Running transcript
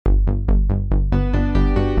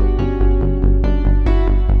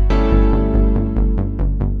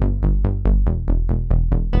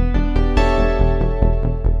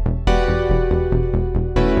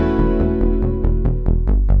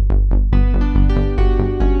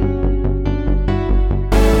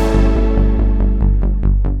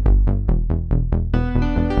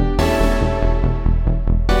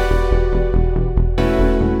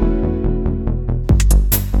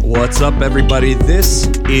What's up, everybody? This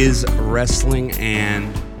is Wrestling,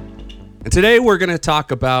 and today we're going to talk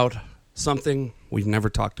about something we've never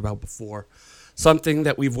talked about before, something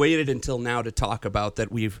that we've waited until now to talk about,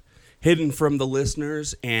 that we've hidden from the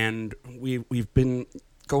listeners, and we've been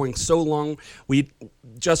going so long.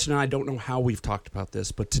 Justin and I don't know how we've talked about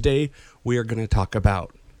this, but today we are going to talk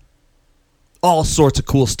about all sorts of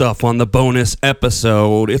cool stuff on the bonus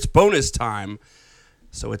episode. It's bonus time.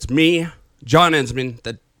 So it's me, John Ensman,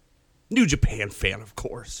 the New Japan fan, of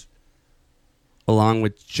course, along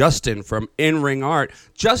with Justin from In Ring Art.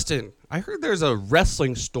 Justin, I heard there's a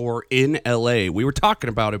wrestling store in LA. We were talking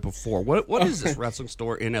about it before. What is this wrestling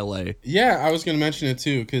store in LA? Yeah, I was going to mention it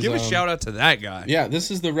too. Give a shout out to that guy. Yeah,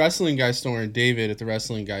 this is the Wrestling Guy store in David at the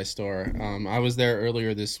Wrestling Guy store. I was there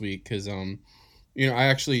earlier this week because, I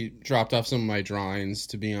actually dropped off some of my drawings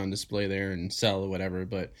to be on display there and sell or whatever.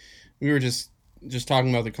 But we were just talking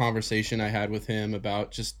about the conversation I had with him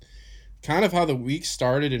about just kind of how the week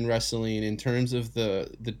started in wrestling in terms of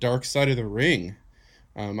the dark side of the ring.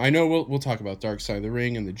 I know we'll talk about dark side of the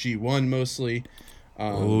ring and the G1 mostly.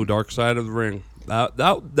 Dark side of the ring.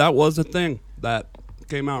 That was a thing that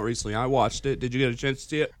came out recently. I watched it. Did you get a chance to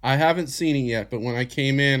see it? I haven't seen it yet, but when I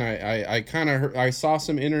came in, I saw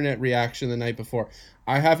some internet reaction the night before.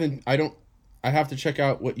 I have to check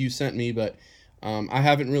out what you sent me, but I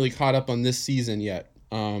haven't really caught up on this season yet.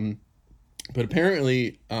 But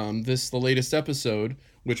apparently, the latest episode,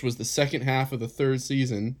 which was the second half of the third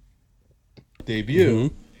season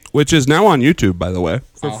debut, which is now on YouTube, by the way,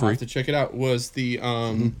 for I'll free. have to check it out. Was the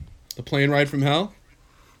plane ride from hell?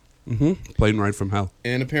 Plane ride from hell.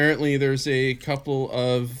 And apparently, there's a couple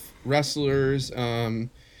of wrestlers, some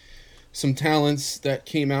talents that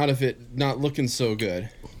came out of it not looking so good.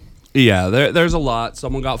 Yeah, there's a lot.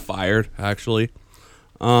 Someone got fired, actually.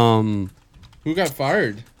 Who got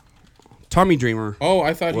fired? Tommy Dreamer. Oh,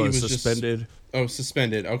 I thought he was suspended.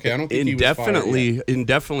 Suspended. Okay, I don't think he was fired yet.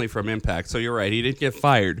 Indefinitely from Impact. So you're right. He didn't get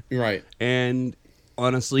fired. Right. And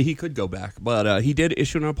honestly, he could go back. But he did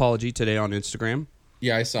issue an apology today on Instagram.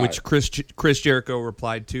 Yeah, I saw which it. Chris Jericho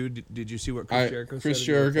replied to. Did you see what Chris Jericho said? Chris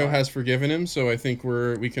Jericho has forgiven him, so I think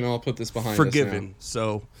we can all put this behind us now. Forgiven.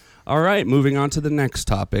 So, all right, moving on to the next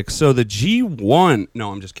topic. So the G1.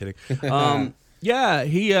 No, I'm just kidding.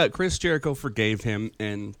 Yeah, Chris Jericho forgave him,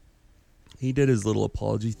 and he did his little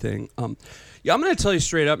apology thing. I'm going to tell you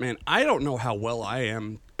straight up, man, I don't know how well I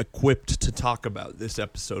am equipped to talk about this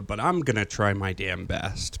episode, but I'm going to try my damn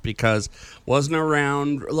best because wasn't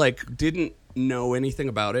around, didn't know anything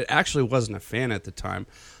about it. Actually wasn't a fan at the time.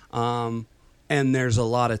 And there's a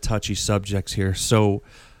lot of touchy subjects here. So,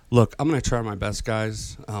 look, I'm going to try my best,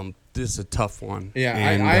 guys. This is a tough one. Yeah,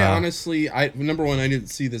 and I honestly, number one, I didn't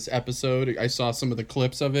see this episode. I saw some of the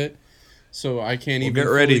clips of it. So I can't even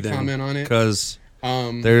fully comment on it because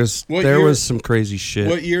there was some crazy shit.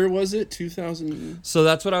 What year was it? 2000. So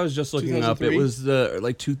that's what I was just looking up. It was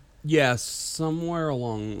somewhere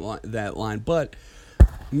along that line. But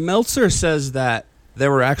Meltzer says that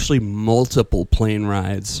there were actually multiple plane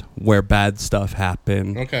rides where bad stuff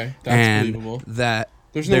happened. Okay, that's believable. That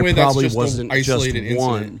there's no way that's just wasn't an isolated just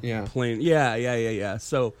one incident. Yeah. plane. Yeah.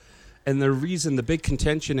 So. And the big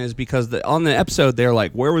contention is because on the episode, they're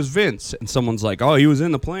like, where was Vince? And someone's like, oh, he was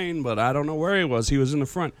in the plane, but I don't know where he was. He was in the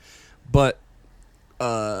front. But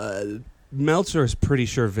Meltzer is pretty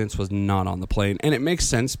sure Vince was not on the plane. And it makes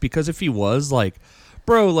sense because if he was,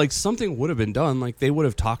 something would have been done. They would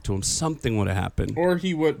have talked to him. Something would have happened. Or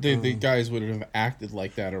the guys would have acted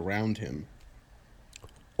like that around him.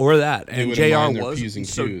 Or that, and JR was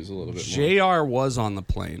JR was on the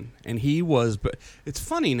plane, and he was. But it's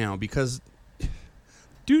funny now because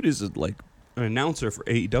dude is an announcer for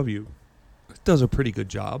AEW, does a pretty good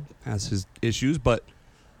job, has his issues, but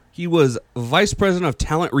he was vice president of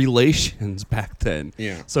talent relations back then.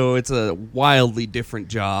 Yeah, so it's a wildly different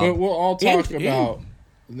job. But we'll all talk about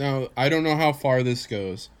now. I don't know how far this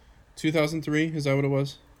goes. 2003 is that what it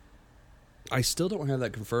was? I still don't have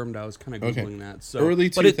that confirmed. I was kind of Googling that. So, early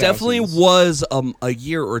 2000s. But it definitely was a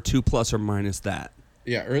year or two plus or minus that.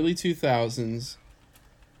 Yeah, early 2000s.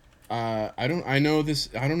 I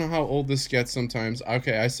don't know how old this gets sometimes.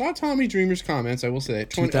 Okay, I saw Tommy Dreamer's comments. I will say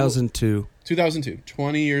 2002.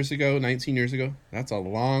 20 years ago, 19 years ago. That's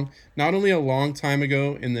not only a long time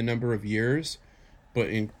ago in the number of years, but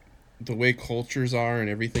in the way cultures are and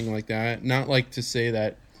everything like that. Not like to say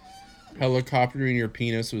that helicoptering your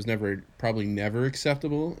penis was probably never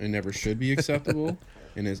acceptable and never should be acceptable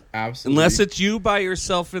and is absolutely unless it's you by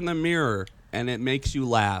yourself in the mirror and it makes you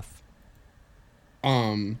laugh.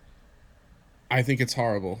 I think it's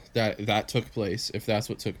horrible that took place, if that's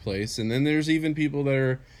what took place. And then there's even people that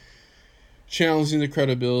are challenging the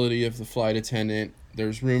credibility of the flight attendant.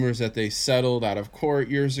 There's rumors that they settled out of court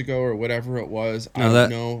years ago or whatever it was. I don't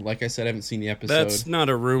know. Like I said, I haven't seen the episode. That's not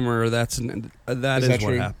a rumor. That is what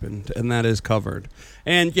true? happened, and that is covered.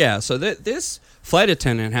 And yeah, so this flight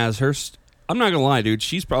attendant has her. I'm not gonna lie, dude.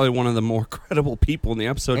 She's probably one of the more credible people in the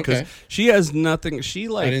episode because she has nothing. She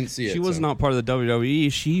I didn't see it. She was not part of the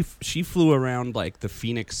WWE. She flew around like the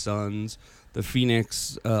Phoenix Suns, the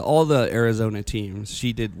Phoenix, all the Arizona teams.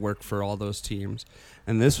 She did work for all those teams.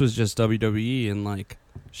 And this was just WWE, and like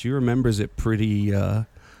she remembers it pretty.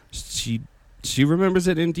 She remembers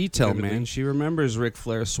it in detail, man. She remembers Ric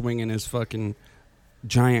Flair swinging his fucking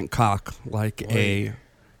giant cock like a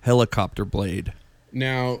helicopter blade.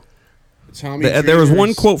 Now, Tommy, there was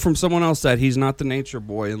one quote from someone else that he's not the Nature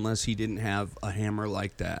Boy unless he didn't have a hammer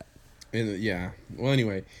like that. Yeah. Well,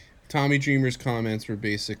 anyway, Tommy Dreamer's comments were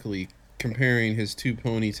basically comparing his two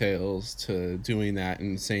ponytails to doing that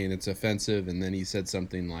and saying it's offensive, and then he said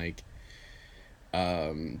something like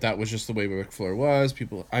that was just the way Ric Flair was.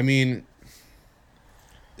 People, I mean,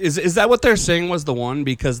 is that what they're saying was the one?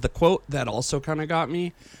 Because the quote that also kind of got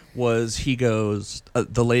me was he goes,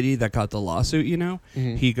 the lady that got the lawsuit,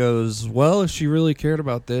 he goes, well, if she really cared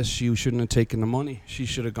about this, she shouldn't have taken the money. She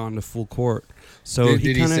should have gone to full court. So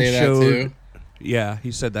did he say that too? Yeah,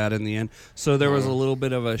 he said that in the end. So there was a little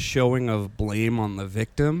bit of a showing of blame on the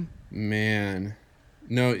victim. Man.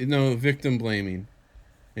 No, victim blaming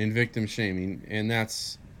and victim shaming. And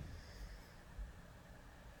that's...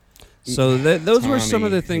 So those were some of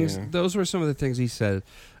the things. Yeah. Those were some of the things he said.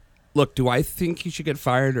 Look, do I think he should get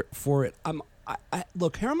fired for it?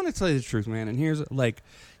 Look, here I'm going to tell you the truth, man. And here's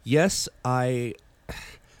yes,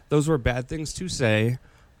 those were bad things to say.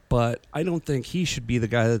 But I don't think he should be the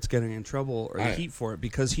guy that's getting in trouble or the heat for it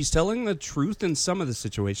because he's telling the truth in some of the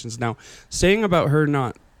situations. Now, saying about her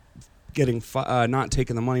not getting not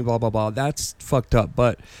taking the money, blah blah blah, that's fucked up.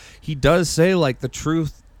 But he does say like the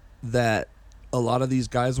truth that a lot of these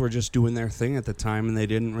guys were just doing their thing at the time and they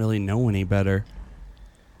didn't really know any better.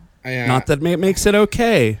 Not that it makes it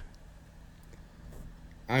okay.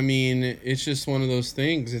 I mean, it's just one of those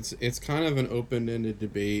things. It's kind of an open-ended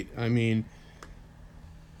debate. I mean,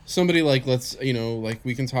 somebody like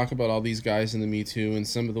we can talk about all these guys in the Me Too and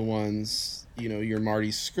some of the ones, your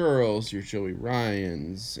Marty Scurlls, your Joey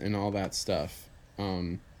Ryans, and all that stuff.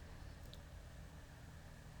 Will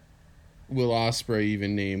Ospreay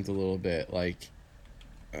even named a little bit. Like,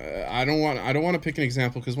 I don't want to pick an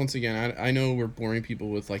example because once again, I know we're boring people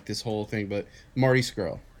with like this whole thing, but Marty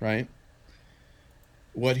Scurll, right?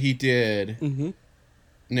 What he did. Mm-hmm.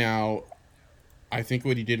 Now, I think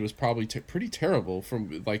what he did was probably pretty terrible.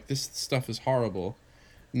 From like this stuff is horrible.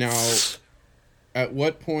 Now, at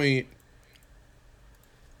what point?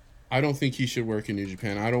 I don't think he should work in New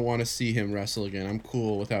Japan. I don't want to see him wrestle again. I'm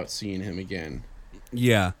cool without seeing him again.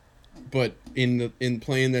 Yeah, but in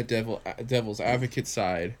playing that devil's advocate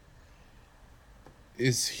side,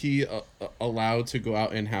 is he allowed to go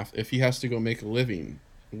out and if he has to go make a living?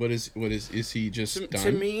 Is he just done?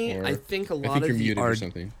 To me, I think a lot you're of muted or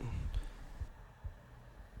something.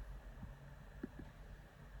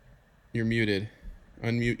 You're muted.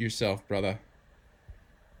 Unmute yourself, brother.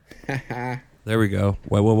 There we go.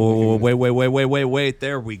 Wait.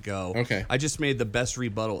 There we go. Okay. I just made the best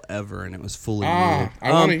rebuttal ever, and it was fully muted.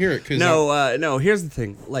 I want to hear it. No, here's the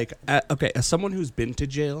thing. Like, as someone who's been to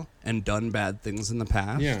jail and done bad things in the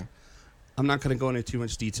past, yeah. I'm not going to go into too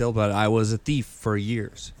much detail, but I was a thief for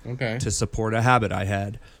years. Okay. To support a habit I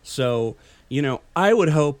had. So, I would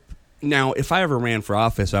hope. Now, if I ever ran for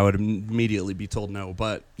office, I would immediately be told no.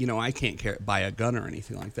 But, I can't buy a gun or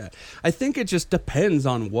anything like that. I think it just depends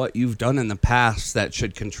on what you've done in the past that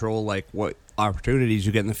should control, like, what opportunities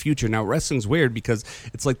you get in the future. Now, wrestling's weird because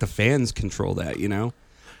it's like the fans control that,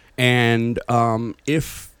 And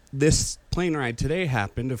if this plane ride today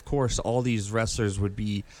happened, of course, all these wrestlers would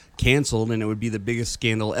be canceled, and it would be the biggest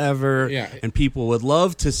scandal ever. Yeah. And people would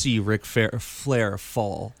love to see Ric Flair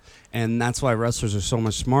fall. And that's why wrestlers are so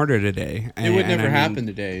much smarter today. It would never happen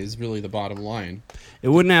today is really the bottom line. It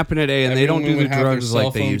wouldn't happen today, and everyone they don't do the drugs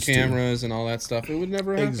like they used to. Cameras and all that stuff. It would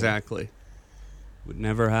never happen. Exactly. Would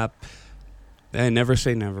never happen. And never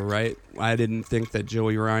say never, right? I didn't think that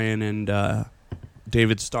Joey Ryan and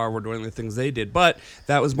David Starr were doing the things they did. But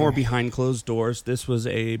that was more behind closed doors. This was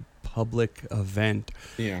a public event.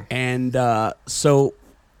 Yeah. And so,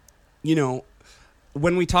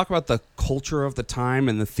 when we talk about the culture of the time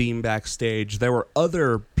and the theme backstage, there were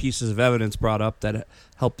other pieces of evidence brought up that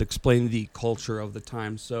helped explain the culture of the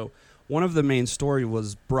time. So one of the main story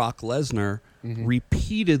was Brock Lesnar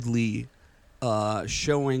repeatedly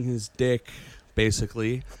showing his dick,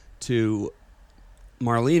 basically, to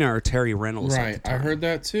Marlena or Terry Reynolds. Right, At the I time. heard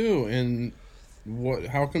that too. And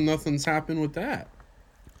how come nothing's happened with that?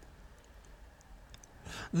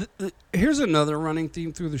 Here's another running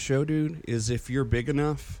theme through the show, dude, is if you're big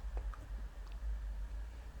enough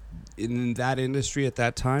in that industry at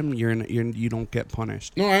that time, you don't get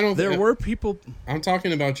punished. No, I don't. There were people. I'm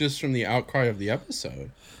talking about just from the outcry of the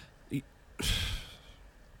episode.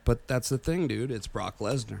 But that's the thing, dude. It's Brock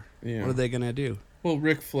Lesnar. Yeah. What are they going to do? Well,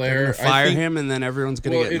 Ric They're Flair, going to fire him, and then everyone's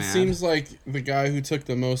going to get mad. It seems like the guy who took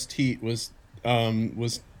the most heat was Tommy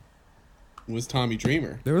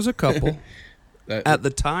Dreamer. There was a couple. At the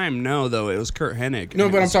time, no, though. It was Kurt Hennig. No,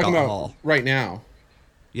 but I'm talking Scott about Hall. right now.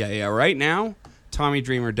 Yeah. Right now, Tommy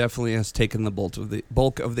Dreamer definitely has taken the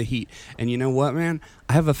bulk of the heat. And you know what, man?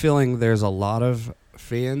 I have a feeling there's a lot of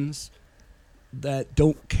fans that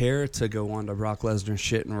don't care to go on to Brock Lesnar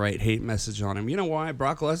shit and write hate message on him. You know why?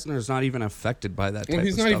 Brock Lesnar is not even affected by that type Well,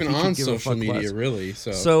 he's of not stuff. even He on could give a social fuck media, less. really.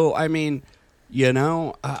 So, I mean, you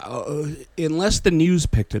know, unless the news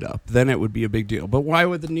picked it up, then it would be a big deal. But why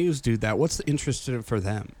would the news do that? What's the interest in it for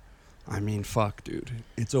them? I mean, fuck, dude.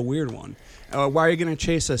 It's a weird one. Why are you going to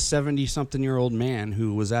chase a 70-something-year-old man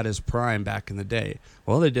who was at his prime back in the day?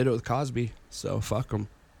 Well, they did it with Cosby, so fuck him.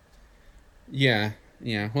 Yeah.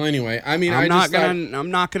 Well, anyway, I mean, I'm not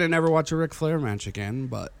gonna never watch a Ric Flair match again,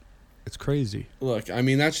 but it's crazy. Look, I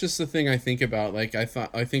mean, that's just the thing I think about. Like, I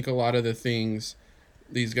think a lot of the things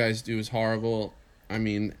these guys do is horrible. I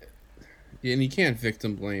mean, and you can't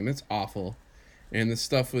victim blame. It's awful. And the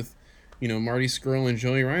stuff with, Marty Scurll and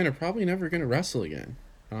Joey Ryan are probably never going to wrestle again.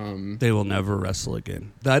 They will never wrestle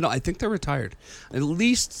again. I think they're retired. At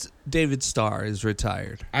least David Starr is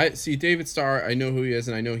retired. I see David Starr. I know who he is,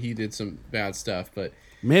 and I know he did some bad stuff, but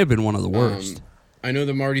May have been one of the worst. I know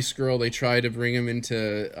the Marty Scurll. They tried to bring him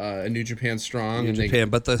into a New Japan Strong,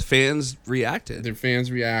 but the fans reacted. Their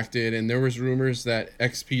fans reacted, and there was rumors that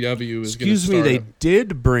XPW was going to Excuse me, they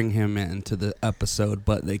did bring him into the episode,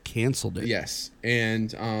 but they canceled it. Yes,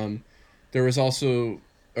 and there was also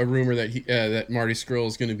a rumor that that Marty Scurll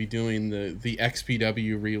is going to be doing the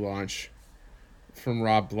XPW relaunch from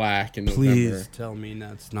Rob Black in November. Please tell me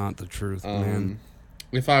that's not the truth, man.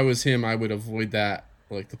 If I was him, I would avoid that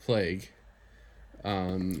like the plague.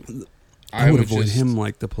 I would avoid him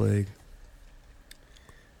like the plague.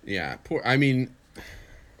 Yeah, I mean,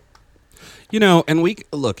 and we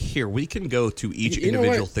can go to each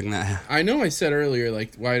individual thing that. I know I said earlier,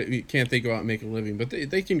 like, why can't they go out and make a living? But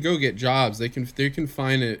they can go get jobs. They can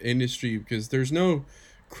find an industry because there's no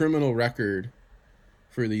criminal record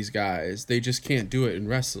for these guys. They just can't do it in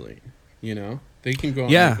wrestling. They can go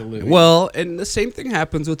out and make a living. Well, and the same thing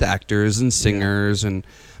happens with actors and singers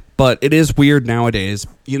But it is weird nowadays.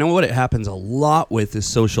 You know what it happens a lot with is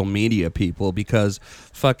social media people, because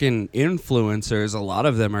fucking influencers, a lot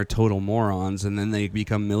of them are total morons, and then they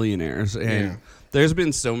become millionaires. And there's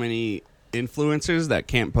been so many influencers that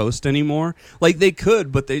can't post anymore. Like, they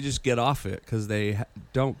could, but they just get off it because they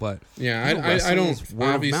don't. But I don't.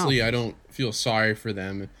 Obviously, I don't feel sorry for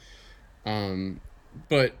them.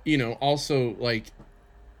 But also, like,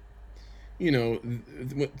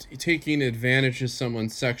 taking advantage of someone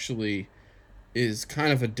sexually is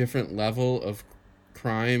kind of a different level of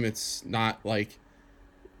crime. It's not like,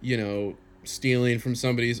 stealing from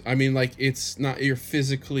somebody's. I mean, like, it's not, you're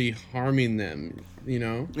physically harming them,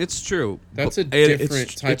 It's true. That's a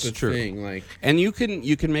different type of thing. Like, and you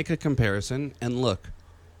can make a comparison, and look,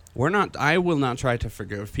 I will not try to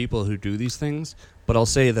forgive people who do these things, but I'll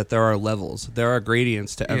say that there are levels. There are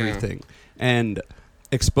gradients to everything. And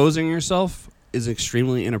exposing yourself is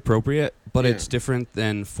extremely inappropriate, but it's different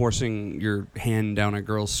than forcing your hand down a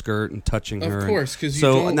girl's skirt and touching her. Of course, because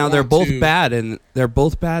now they're both bad, and they're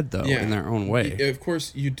both bad though in their own way. Of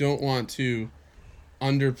course, you don't want to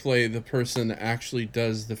underplay the person that actually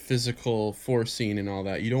does the physical forcing and all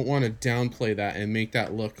that. You don't want to downplay that and make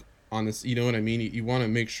that look honest. You know what I mean? You want to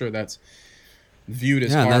make sure that's viewed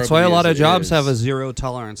as horribly. That's why a lot of jobs is. have a zero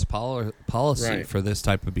tolerance policy for this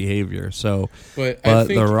type of behavior. So, but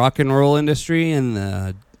the rock and roll industry and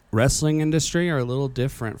the wrestling industry are a little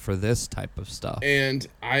different for this type of stuff. And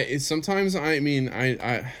sometimes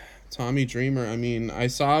Tommy Dreamer, I mean, I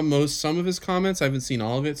saw some of his comments. I haven't seen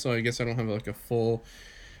all of it, so I guess I don't have like a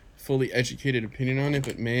fully educated opinion on it.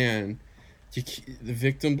 But man, the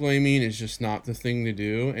victim blaming is just not the thing to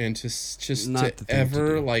do, and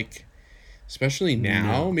especially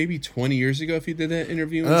now, maybe 20 years ago, if he did that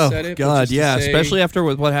interview and said it. Oh, God, yeah, especially after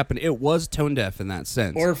what happened. It was tone deaf in that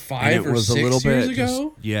sense. Or 5 or 6 years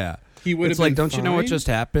ago? He would have been don't you know what just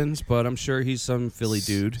happens? But I'm sure he's some Philly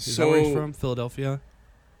dude. Is that where he's from? Philadelphia?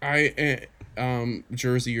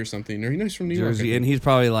 Jersey or something. Or he's from New York. Jersey, and he's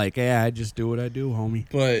probably like, "Yeah, I just do what I do, homie."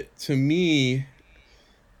 But to me,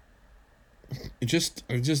 I'm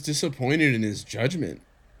just disappointed in his judgment.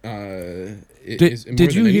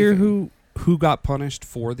 Did you hear who got punished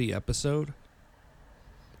for the episode?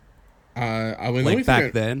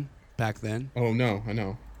 Back then. Oh no, I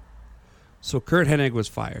know. So Kurt Hennig was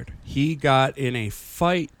fired. He got in a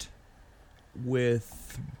fight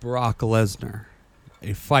with Brock Lesnar,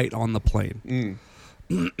 a fight on the plane.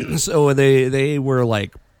 So they were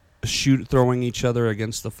like throwing each other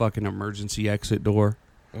against the fucking emergency exit door.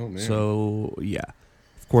 Oh man. So yeah,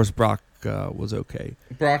 of course Brock was okay.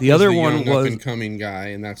 Brock the was other the one young was up and coming guy,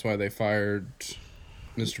 and that's why they fired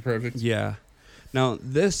Mr. Perfect. Yeah. Now,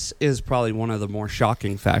 this is probably one of the more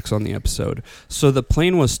shocking facts on the episode. So the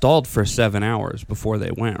plane was stalled for 7 hours before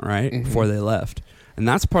they went, right? Mm-hmm. Before they left. And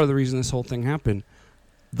that's part of the reason this whole thing happened.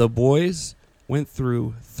 The boys went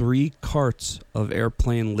through 3 carts of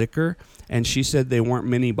airplane liquor, and she said they weren't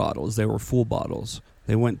mini bottles. They were full bottles.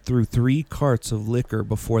 They went through 3 carts of liquor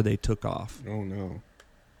before they took off. Oh, no.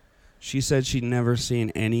 She said she'd never seen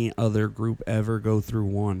any other group ever go through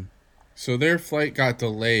one. So their flight got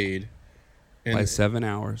delayed. By 7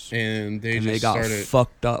 hours. And they got started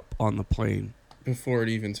fucked up on the plane. Before it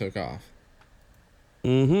even took off.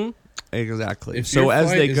 Mm-hmm. Exactly. If so your as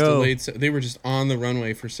flight they is go... delayed, they were just on the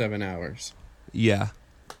runway for 7 hours. Yeah.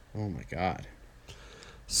 Oh, my God.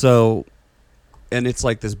 So, and it's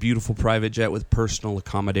like this beautiful private jet with personal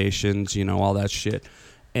accommodations, all that shit.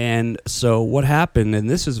 And so what happened, and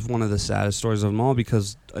this is one of the saddest stories of them all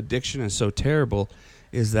because addiction is so terrible,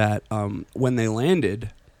 is that when they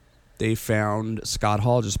landed... they found Scott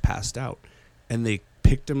Hall just passed out. And they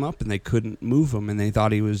picked him up and they couldn't move him and they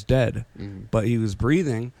thought he was dead. Mm-hmm. But he was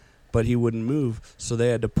breathing, but he wouldn't move. So they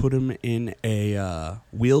had to put him in a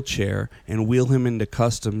wheelchair and wheel him into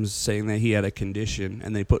customs saying that he had a condition.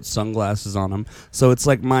 And they put sunglasses on him. So it's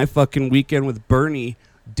like my fucking weekend with Bernie,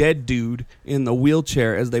 dead dude, in the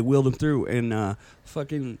wheelchair as they wheeled him through. And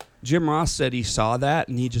fucking Jim Ross said he saw that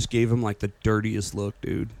and he just gave him like the dirtiest look,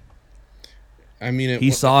 dude. I mean, he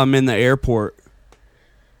saw him in the airport.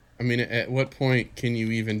 I mean, at what point can you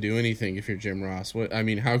even do anything if you're Jim Ross?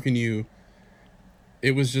 How can you?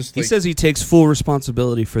 It was just like... He says he takes full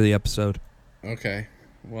responsibility for the episode. Okay.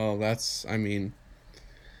 Well, that's...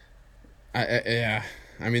 yeah.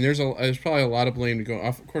 There's probably a lot of blame to go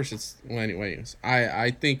off. Of course, it's... Well, anyways, I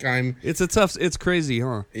think I'm... It's crazy,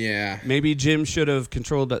 huh? Yeah. Maybe Jim should have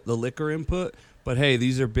controlled the liquor input, but hey,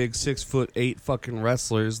 these are big 6'8" fucking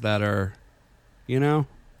wrestlers that are...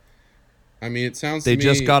 it sounds they to me...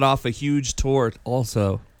 just got off a huge tour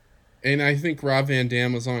also. And I think Rob Van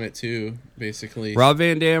Dam was on it too, basically. Rob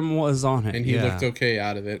Van Dam was on it, and he looked okay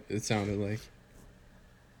out of it, it sounded like.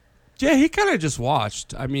 Yeah, he kind of just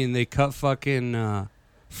watched. They cut fucking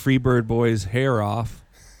Freebird Boy's hair off.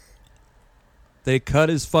 They cut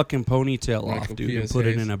his fucking ponytail off, dude, and put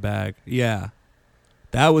it in a bag. Yeah.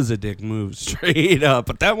 That was a dick move, straight up.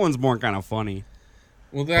 But that one's more kind of funny.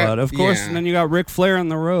 Well, but of course, yeah. And then you got Ric Flair in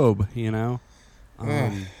the robe, and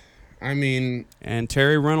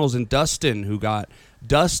Terry Reynolds and Dustin,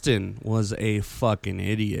 Dustin was a fucking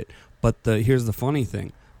idiot. But here's the funny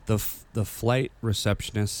thing: the flight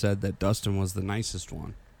receptionist said that Dustin was the nicest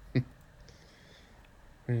one.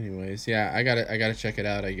 Anyways, yeah, I gotta check it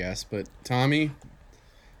out, I guess. But Tommy,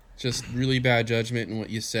 just really bad judgment in what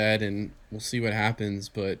you said, and we'll see what happens.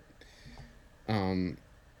 But,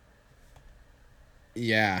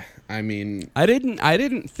 yeah, I've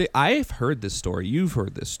heard this story. You've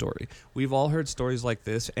heard this story. We've all heard stories like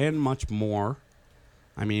this and much more.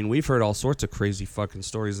 We've heard all sorts of crazy fucking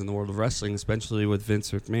stories in the world of wrestling, especially with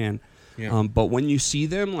Vince McMahon. Yeah. But when you see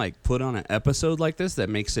them like put on an episode like this that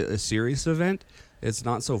makes it a serious event, it's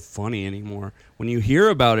not so funny anymore. When you hear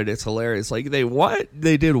about it, it's hilarious. Like, they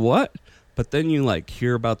did what? But then you like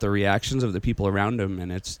hear about the reactions of the people around them,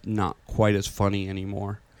 and it's not quite as funny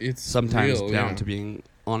anymore. It's sometimes real, down to being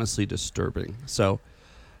honestly disturbing. So,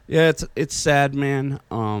 yeah, it's sad, man.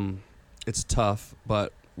 It's tough,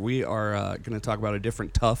 but we are going to talk about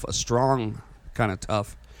a strong kind of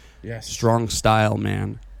tough. Yes. Strong style,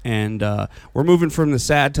 man. And we're moving from the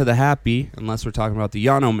sad to the happy, unless we're talking about the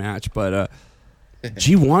Yano match. But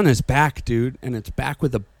G1 is back, dude, and it's back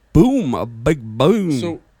with a big boom.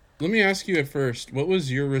 So let me ask you at first, what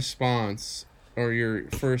was your response or your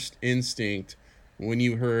first instinct when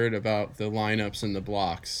you heard about the lineups and the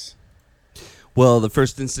blocks? Well, the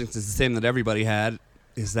first instinct is the same that everybody had,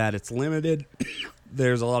 is that it's limited.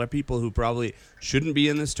 There's a lot of people who probably shouldn't be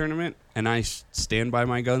in this tournament, and I stand by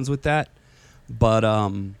my guns with that. But,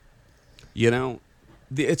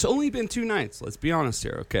 It's only been 2 nights. Let's be honest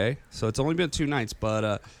here, okay? So it's only been 2 nights,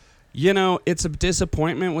 but you know, it's a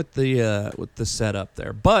disappointment with the setup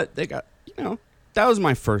there. But they got, you know, that was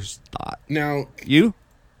my first thought. Now, You?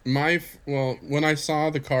 when I saw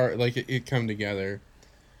the car, like it come together,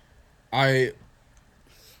 I,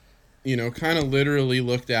 you know, kind of literally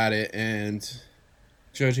looked at it, and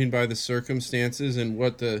judging by the circumstances and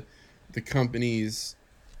what the company's,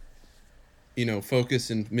 you know, focus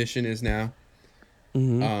and mission is now,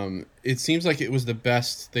 it seems like it was the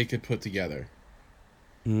best they could put together.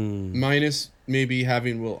 Minus maybe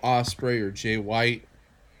having Will Ospreay or Jay White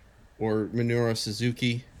or Minoru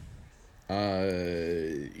Suzuki.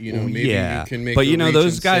 You know, maybe you can make. But you a know, reach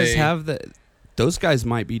those and guys say, have the. Those guys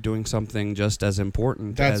might be doing something just as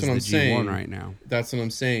important That's as what the I'm G1 saying. right now. That's what I'm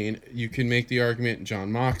saying. You can make the argument John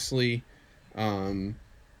Moxley, you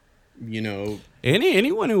know.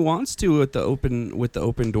 Anyone who wants to with the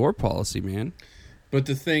open door policy, man. But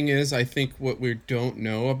the thing is, I think what we don't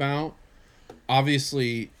know about,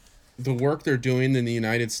 obviously, the work they're doing in the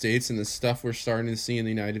United States and the stuff we're starting to see in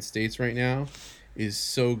the United States right now is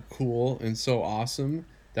so cool and so awesome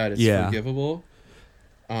that it's forgivable.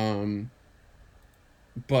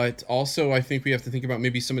 But also, I think we have to think about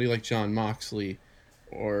maybe somebody like John Moxley,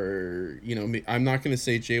 or, you know, I'm not going to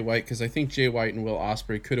say Jay White, because I think Jay White and Will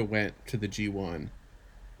Ospreay could have went to the G1,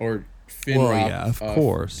 or Of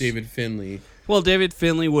course, David Finlay. Well, David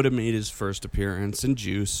Finlay would have made his first appearance, and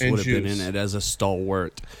Juice would have been in Juice. it as a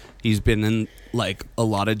stalwart. He's been in like a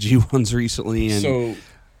lot of G1s recently, and So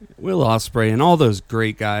Will Ospreay and all those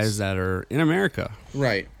great guys that are in America.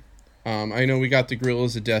 right, I know we got the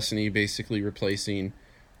Gorillas of Destiny basically replacing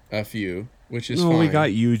a few, which is fine. We got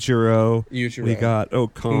Yujiro. Yujiro. We got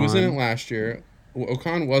Okan. Who was in it last year? Well,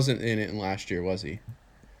 Okan wasn't in it last year, was he?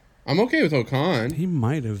 I'm okay with Okan. He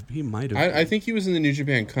might have. I think he was in the New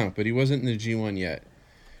Japan Cup, but he wasn't in the G1 yet.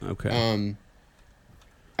 Okay.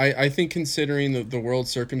 I think considering the world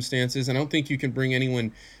circumstances, I don't think you can bring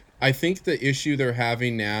anyone. I think the issue they're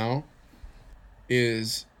having now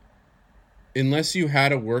is, unless you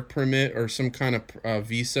had a work permit or some kind of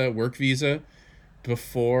work visa,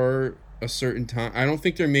 before a certain time, I don't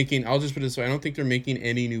think they're making. I'll just put it this way: I don't think they're making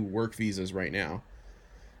any new work visas right now.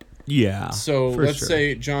 Yeah. So let's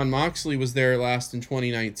say John Moxley was there last in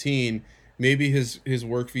 2019. Maybe his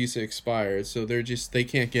work visa expired, so they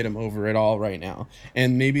can't get him over at all right now.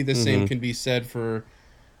 And maybe the same can be said for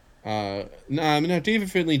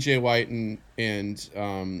David Finlay, Jay White,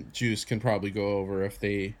 and Juice can probably go over if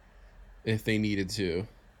they needed to.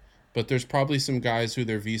 But there's probably some guys who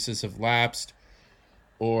their visas have lapsed,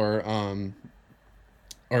 or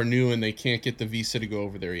are new and they can't get the visa to go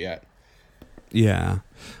over there yet. Yeah.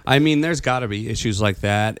 I mean, there's got to be issues like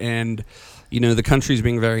that. And, you know, the country's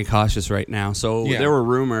being very cautious right now. So there were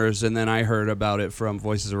rumors, and then I heard about it from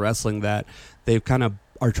Voices of Wrestling, that they kind of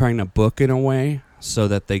are trying to book in a way so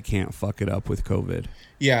that they can't fuck it up with COVID.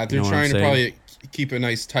 Yeah, they're You know what trying I'm to saying? probably keep a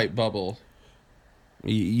nice tight bubble.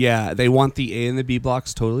 Yeah, they want the A and the B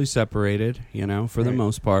blocks totally separated, you know, for the Right.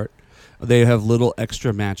 most part. They have little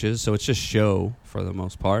extra matches, so it's just show for the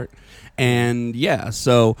most part. And they're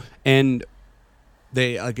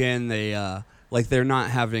not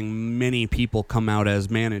having many people come out as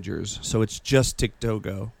managers, so it's just Dick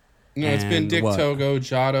Togo. No, it's been And Dick what? Togo,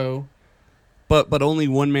 Jado. But only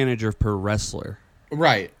one manager per wrestler.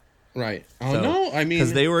 Right. Oh So- no, I mean,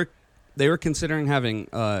 Because they were considering having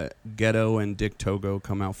Ghetto and Dick Togo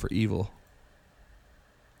come out for Evil.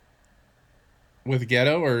 with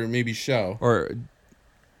Ghetto or maybe Show. Or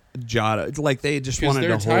Jada. Like, they just Because wanted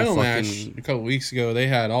their a whole title fucking... match a couple weeks ago, they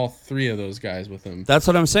had all three of those guys with them. That's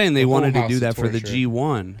what I'm saying. They The whole wanted to house do of that for the torture.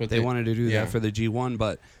 G1. But They they- wanted to do yeah. that for the G1,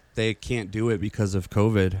 but they can't do it because of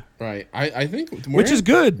COVID. Right. I think, Which is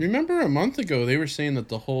good. Remember a month ago they were saying that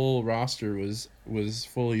the whole roster was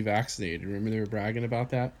fully vaccinated. Remember they were bragging about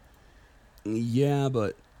that? Yeah,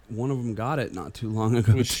 but one of them got it not too long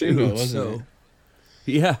ago, It was too. Shingo, wasn't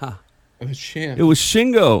Yeah. it? The champ. It was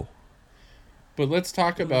Shingo. But let's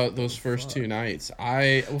talk about those first two nights.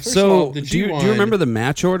 First of So, all, the do G1, you remember the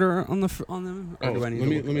match order on them? Or Oh, do I need let to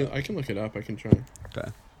me. look it up? I can look it up. I can try. Okay.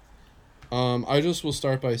 I just will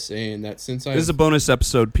start by saying that since I This is a bonus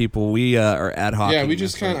episode, people. We are ad hoc. we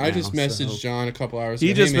just kind of I just messaged John a couple hours ago.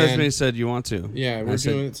 He just hey, messaged man, me and said, "You want to?" Yeah, I we're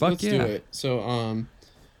said, doing it. So "Fuck let's yeah." do it. So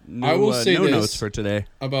No, I will say no this notes for today.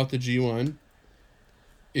 about the G1.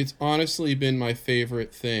 It's honestly been my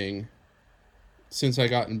favorite thing since I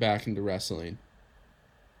gotten back into wrestling.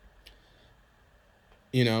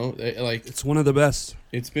 You know, like It's one of the best.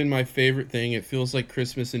 it's been my favorite thing. It feels like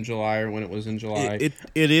Christmas in July, or when it was in July.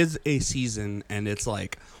 It is a season, and it's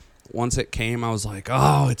like once it came, I was like,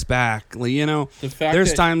 oh, it's back. Like, you know, The fact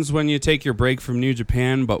there's that times when you take your break from New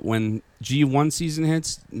Japan, but when G1 season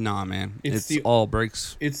hits, nah, man, it's all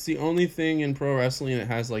breaks. it's the only thing in pro wrestling that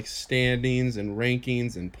has like standings and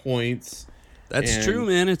rankings and points. That's And true,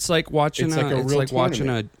 man. It's like watching It's like a it's real like watching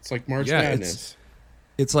tournament. It's like March yeah, Madness.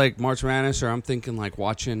 it's like March Madness, or I'm thinking like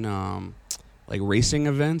watching like racing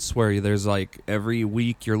events where there's like every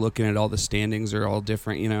week you're looking at all the standings are all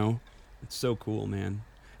different, you know. It's so cool, man.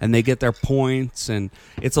 And they get their points, and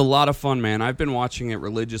it's a lot of fun, man. I've been watching it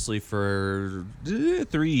religiously for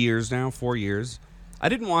 3 years now, 4 years. I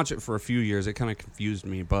didn't watch it for a few years. It kind of confused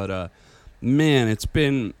me, but man, it's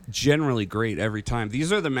been generally great every time.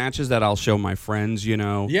 These are the matches that I'll show my friends, you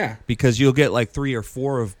know. Yeah. Because you'll get like 3 or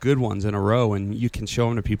 4 of good ones in a row, and you can show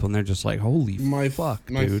them to people, and they're just like, holy fuck,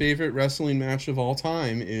 My dude. favorite wrestling match of all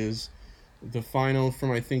time is the final from,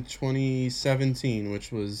 I think, 2017,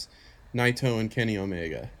 which was Naito and Kenny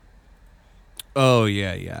Omega. Oh,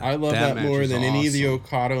 yeah. I love that match more is than any of the awesome.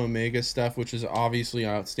 Okada Omega stuff, which is obviously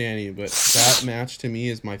outstanding. But that match to me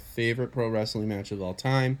is my favorite pro wrestling match of all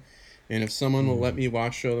time. And if someone will let me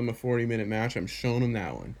show them a 40-minute match, I'm showing them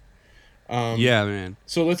that one. Yeah, man.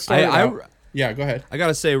 So let's start. Yeah, go ahead. I got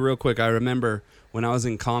to say real quick, I remember when I was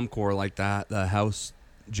in Comcore like that, the house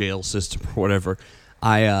jail system or whatever,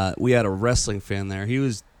 we had a wrestling fan there. He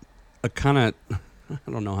was a kind of,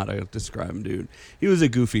 I don't know how to describe him, dude. He was a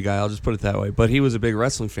goofy guy, I'll just put it that way. But he was a big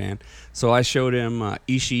wrestling fan. So I showed him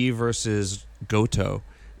Ishii versus Goto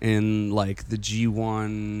in like the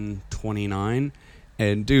G1 29.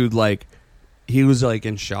 And dude, like, he was like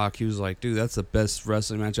in shock. He was like, dude, that's the best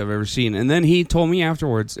wrestling match I've ever seen. And then he told me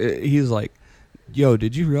afterwards, he was like, yo,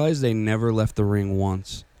 did you realize they never left the ring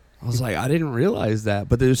once? I was like, I didn't realize that,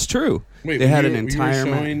 but it's true. Wait, they had an entire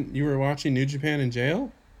you were watching New Japan in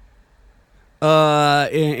jail?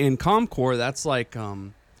 in Comcore,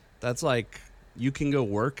 that's like you can go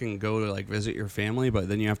work and go to like visit your family, but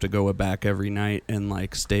then you have to go back every night and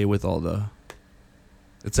like stay with all the.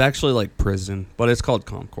 It's actually like prison, but it's called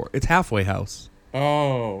Comcore. It's halfway house.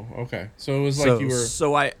 Oh, okay. So it was like you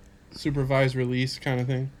were supervised release kind of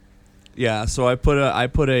thing. Yeah, so I put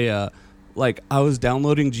a like I was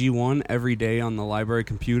downloading G1 every day on the library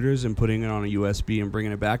computers and putting it on a USB and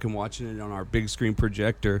bringing it back and watching it on our big screen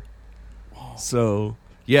projector. Oh. So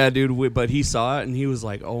yeah, dude. But he saw it and he was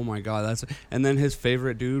like, "Oh my god, that's." And then his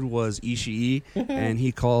favorite dude was Ishii, and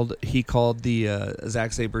he called the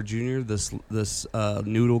Zack Sabre Jr. this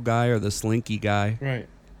noodle guy or the slinky guy. Right.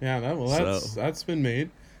 Yeah. That's been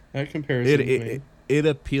made. That comparison. It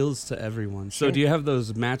appeals to everyone. So, do you have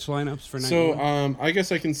those match lineups for night? So, I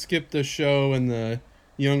guess I can skip the show and the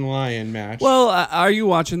Young Lion match. Well, are you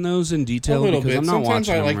watching those in detail? A little bit. I'm not Sometimes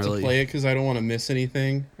watching I like them, really. to play it because I don't want to miss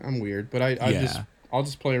anything. I'm weird, but I'll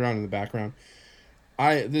just play around in the background.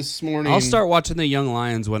 This morning I'll start watching the Young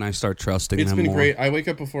Lions when I start trusting them more. It's been great. I wake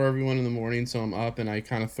up before everyone in the morning, so I'm up and I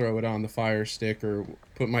kind of throw it on the Fire Stick or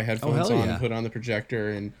put my headphones on and put on the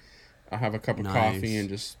projector, and I have a cup of coffee and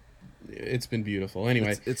just. It's been beautiful.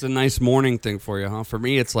 Anyway, it's a nice morning thing for you, huh? For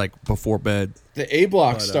me, it's like before bed. The A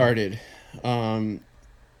block started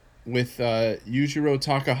with Yujiro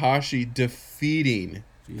Takahashi defeating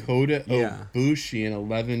Kota Ibushi in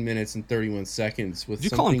 11 minutes and 31 seconds. Did you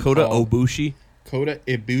call him Kota Ibushi? Kota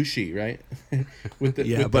Ibushi, right? What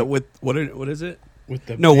is it? With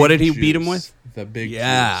the what did he beat him with? The big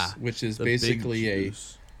juice, which is basically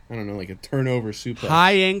I don't know, like a turnover suplex.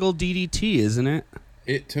 High angle DDT, isn't it?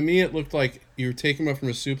 To me, it looked like you were taking him up from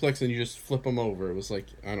a suplex and you just flip him over. It was like,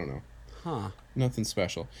 I don't know. Huh. Nothing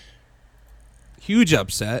special. Huge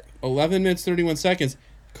upset. 11 minutes, 31 seconds.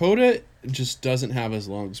 Kota just doesn't have his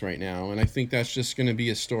lungs right now, and I think that's just going to be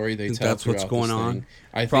a story they tell that's what's going on.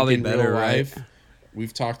 I Probably think in better, real life, right?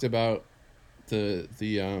 We've talked about the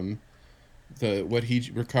what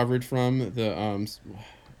he recovered from, the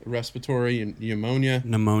respiratory pneumonia.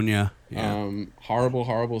 Yeah.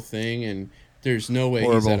 Horrible thing, and there's no way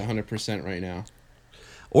he's at 100% right now.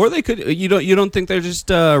 Or they could. You don't think they're just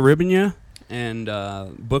ribbing you and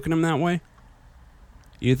booking him that way?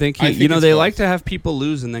 You think they both. Like to have people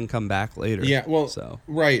lose and then come back later. Yeah, well,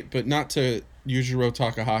 right, but not to Yujiro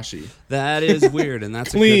Takahashi. That is weird, and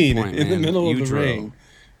that's clean a good point, in man. the middle of the ring.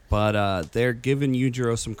 But they're giving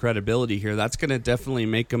Yujiro some credibility here. That's going to definitely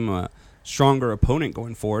make him a stronger opponent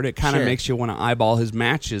going forward. It kind of makes you want to eyeball his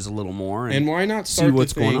matches a little more. And why not see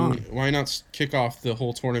what's going on? Why not kick off the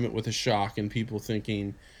whole tournament with a shock and people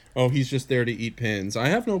thinking, oh, he's just there to eat pins? I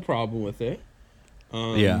have no problem with it.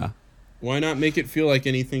 Yeah. Why not make it feel like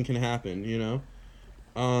anything can happen, you know?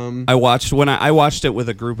 I watched it with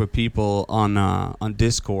a group of people on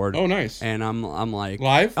Discord. Oh, nice. And I'm like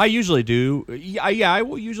Live? I usually do. Yeah, I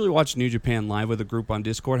will usually watch New Japan live with a group on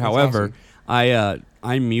Discord. That's However, awesome.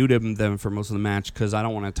 I muted them for most of the match because I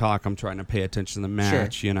don't want to talk. I'm trying to pay attention to the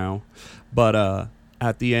match, you know. But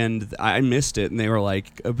at the end, I missed it, and they were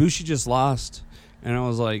like, "Ibushi just lost," and I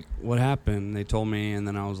was like, "What happened?" They told me, and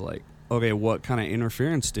then I was like, "Okay, what kind of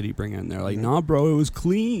interference did he bring in?" They're like, "Nah, bro, it was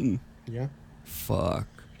clean." Yeah. Fuck.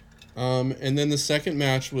 And then the second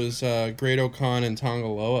match was Great O'Khan and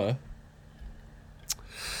Tongaloa.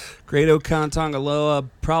 Great O'Khan Tongaloa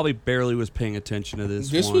probably barely was paying attention to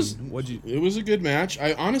this one. It was a good match.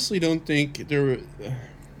 I honestly don't think there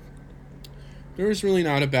was really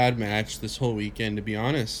not a bad match this whole weekend, to be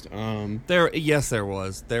honest. There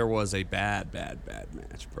was. There was a bad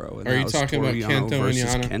match, bro. And are you talking about Kento and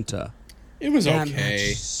Yano? Kenta. It was that okay.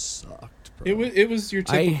 Match sucked, bro. It was your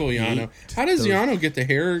typical Yano. How does Yano get the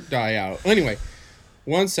hair dye out? Anyway,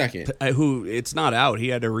 1 second. It's not out. He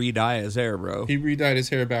had to re-dye his hair, bro. He re-dyed his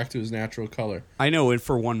hair back to his natural color. I know it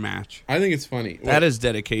for one match. I think it's funny. That is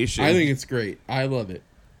dedication. I think it's great. I love it.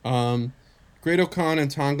 Great O'Khan and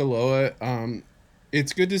Tongaloa.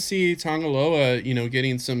 It's good to see Tongaloa,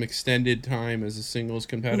 getting some extended time as a singles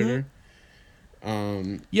competitor.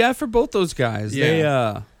 Yeah, for both those guys,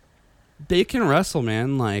 they can wrestle,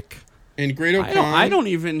 man. Like, and Great O'Khan, I don't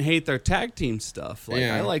even hate their tag team stuff. Like,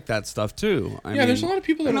 I like that stuff too. I mean, there's a lot of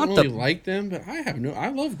people that don't really like them, but I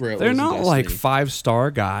love Great. They're not like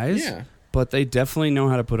 5-star guys. Yeah, but they definitely know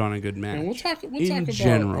how to put on a good match. And we'll talk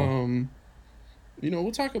general.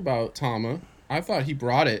 We'll talk about Tama. I thought he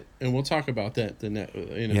brought it, and we'll talk about that in a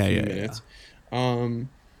few minutes.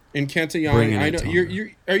 And Kenta Yano, I know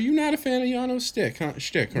are you not a fan of Yano's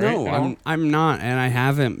shtick, right? No, I'm not, and I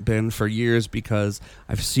haven't been for years because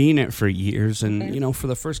I've seen it for years, and for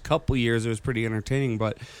the first couple years it was pretty entertaining.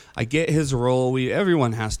 But I get his role.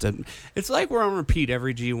 Everyone has to. It's like we're on repeat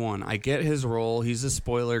every G1. I get his role. He's a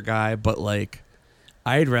spoiler guy, but like,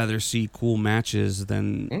 I'd rather see cool matches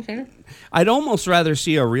than. Okay. I'd almost rather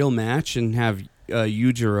see a real match and have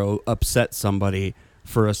Yujiro upset somebody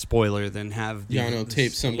for a spoiler than have Yano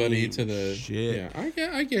tape somebody to the shit.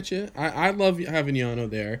 Yeah, I get you. I love having Yano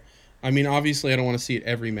there. I mean, obviously, I don't want to see it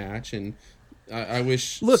every match, and I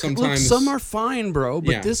wish sometimes some are fine, bro,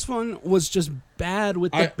 but this one was just bad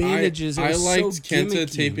with the bandages. I liked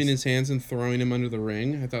Kenta taping his hands and throwing him under the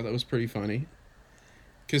ring. I thought that was pretty funny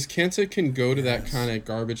because Kenta can go to that kind of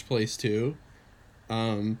garbage place too.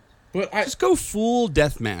 But just go full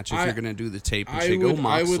death match if you're gonna do the tape. Go Moxley.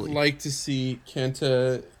 I would like to see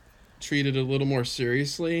Kenta treated a little more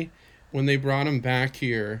seriously when they brought him back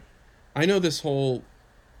here. I know this whole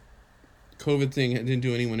COVID thing didn't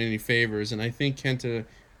do anyone any favors, and I think Kenta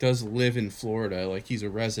does live in Florida, like he's a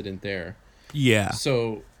resident there. Yeah.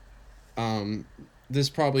 So, this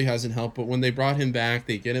probably hasn't helped. But when they brought him back,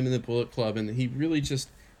 they get him in the Bullet Club, and he really just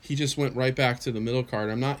went right back to the middle card.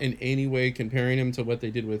 I'm not in any way comparing him to what they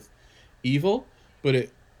did with Evil, but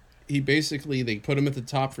they put him at the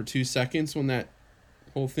top for 2 seconds when that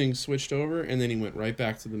whole thing switched over, and then he went right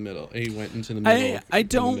back to the middle. He went into the middle. I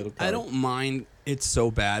don't mind it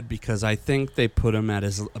so bad because I think they put him at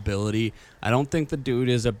his ability. I don't think the dude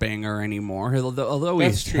is a banger anymore. Although he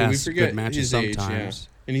has good matches sometimes.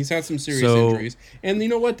 Yeah. And he's had some serious injuries. And you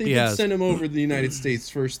know what? They did send him over to the United States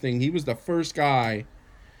first thing. He was the first guy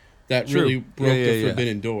that really broke the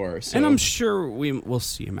forbidden door. So. And I'm sure we'll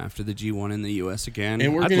see him after the G1 in the U.S. again.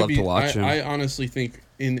 And I'd love to watch him. I honestly think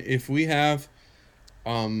if we have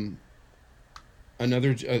another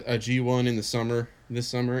a G1 in this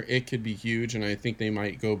summer, it could be huge, and I think they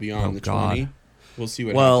might go beyond the 20. We'll see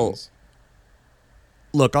what happens.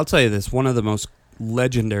 Look, I'll tell you this. One of the most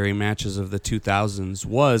legendary matches of the 2000s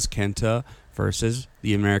was Kenta versus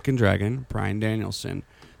the American Dragon, Bryan Danielson.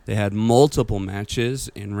 They had multiple matches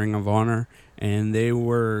in Ring of Honor, and they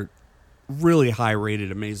were really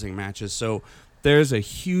high-rated, amazing matches. So there's a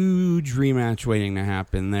huge rematch waiting to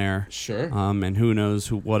happen there. Sure. And who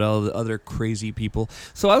knows what other crazy people.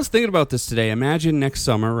 So I was thinking about this today. Imagine next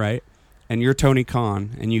summer, right? And you're Tony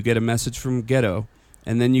Khan, and you get a message from Gedo,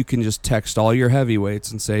 and then you can just text all your heavyweights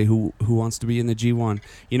and say who wants to be in the G1.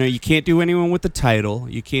 You can't do anyone with the title.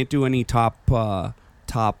 You can't do any top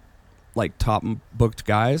booked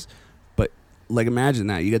guys, but like imagine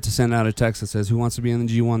that you get to send out a text that says who wants to be in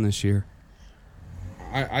the G1 this year.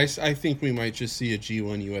 I think we might just see a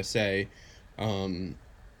G1 USA,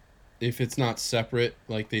 if it's not separate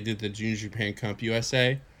like they did the Junior Japan Cup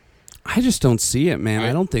USA. I just don't see it, man.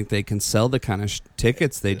 I don't think they can sell the kind of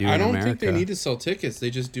tickets they do in America. I don't think they need to sell tickets. They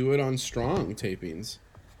just do it on Strong tapings.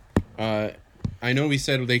 I know we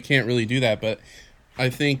said they can't really do that, but I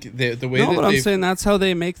think the way No, that but I'm they've saying that's how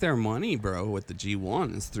they make their money, bro, with the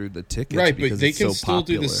G1 is through the tickets. right, but because they it's can so still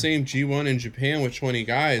do popular. the same G1 in Japan with 20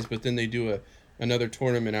 guys, but then they do another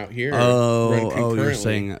tournament out here. run Oh, concurrently. you're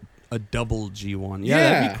saying a double G1. Yeah,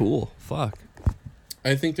 that'd Yeah. be cool. Fuck.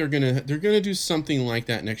 I think they're gonna do something like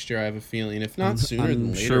that next year. I have a feeling, if not sooner than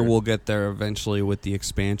I'm later. sure we'll get there eventually with the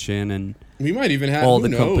expansion and We might even have all who the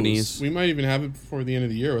knows? companies. We might even have it before the end of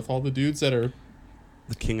the year with all the dudes that are.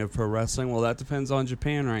 the king of pro wrestling. Well, that depends on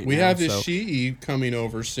Japan right We now. have so. Ishii coming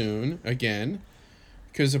over soon again,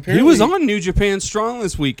 because He apparently was on New Japan Strong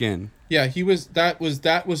this weekend. Yeah, he was. That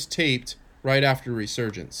was taped right after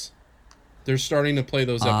Resurgence. They're starting to play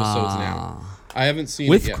those episodes now. I haven't seen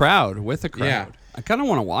with it yet. crowd, with a crowd. Yeah. I kind of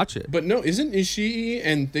want to watch it. But no, isn't Ishii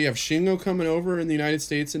and they have Shingo coming over in the United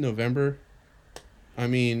States in November? I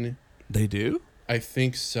mean, They do? I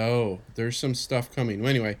think so. There's some stuff coming. Well,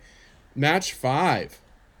 anyway, match 5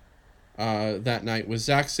 that night was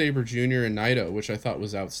Zack Sabre Jr. and Naito, which I thought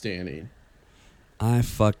was outstanding. I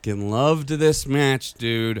fucking loved this match,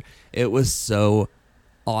 dude. It was so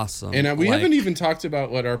awesome. And we haven't even talked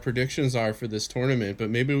about what our predictions are for this tournament,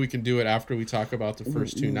 but maybe we can do it after we talk about the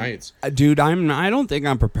first 2 nights. Dude, I don't think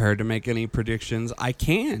I'm prepared to make any predictions. I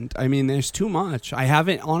can't. I mean, there's too much. I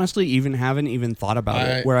haven't even thought about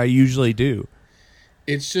it where I usually do.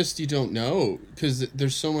 It's just you don't know because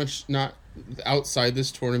there's so much not outside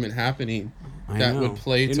this tournament happening that would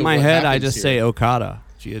play to in my what head. I happens just here. say Okada.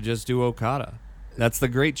 You just do Okada. That's the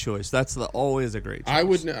great choice. That's always a great choice.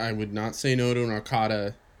 I would not say no to an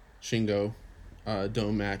Okada Shingo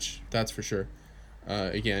dome match. That's for sure.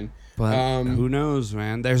 Again, But who knows,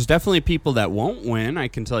 man? There's definitely people that won't win. I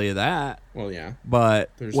can tell you that. well, yeah. But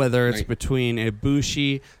There's whether it's between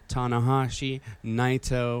Ibushi, Tanahashi,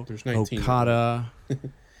 Naito, There's 19 Okada,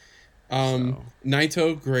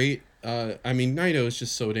 Naito, great. I mean, Naito is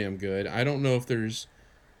just so damn good. I don't know if there's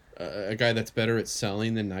a guy that's better at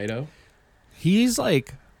selling than Naito. he's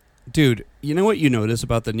like, dude, you know what you notice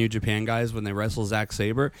about the New Japan guys when they wrestle Zack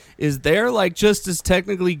Sabre is they're like just as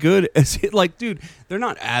technically good as like, dude, they're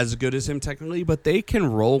not as good as him technically, but they can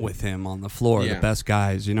roll with him on the floor. Yeah. The best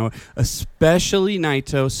guys, you know, especially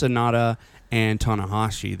Naito, Sonata, and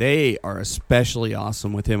Tanahashi. They are especially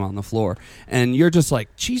awesome with him on the floor. And you're just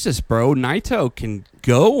like, Jesus, bro, Naito can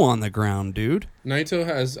go on the ground, dude. Naito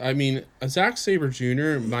has, I mean, Zack Sabre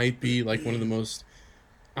Jr. might be like one of the most,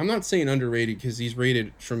 I'm not saying underrated because he's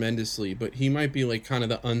rated tremendously, but he might be like kind of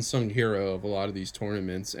the unsung hero of a lot of these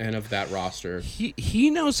tournaments and of that roster. He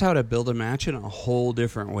knows how to build a match in a whole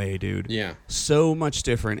different way, dude. Yeah. So much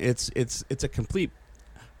different. It's a complete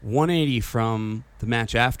 180 from the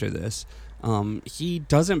match after this. He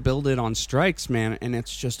doesn't build it on strikes, man, and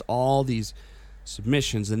it's just all these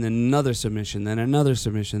submissions and then another submission, then another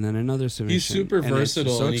submission, then another submission. He's super And it's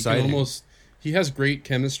versatile so and exciting. he has great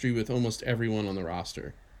chemistry with almost everyone on the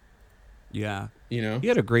roster. Yeah. You know? He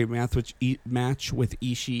had a great match with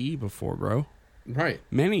Ishii before, bro. Right.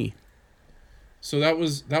 Many. So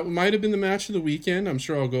that might have been the match of the weekend. I'm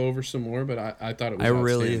sure I'll go over some more, but I thought it was I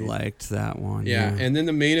really outstanding. liked that one. Yeah, and then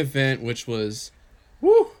the main event, which was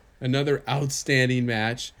another outstanding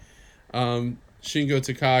match. Shingo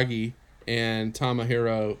Takagi and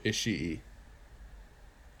Tomohiro Ishii.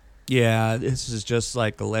 Yeah, this is just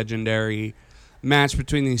like a legendary match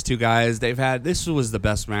between these two guys. This was the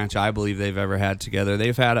best match I believe they've ever had together.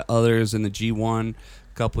 They've had others in the G1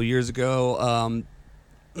 a couple years ago.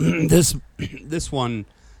 This one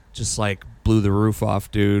just like blew the roof off,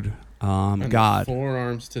 dude. And God.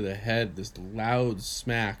 Forearms to the head, this loud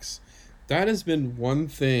smacks. That has been one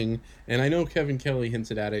thing, and I know Kevin Kelly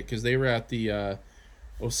hinted at it because they were at the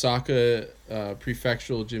Osaka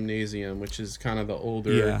Prefectural Gymnasium, which is kind of the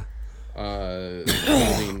older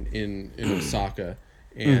building in Osaka,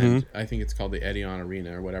 and I think it's called the Edion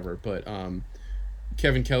Arena or whatever. But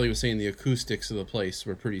Kevin Kelly was saying the acoustics of the place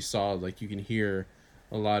were pretty solid. Like you can hear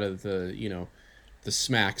a lot of the the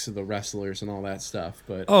smacks of the wrestlers and all that stuff.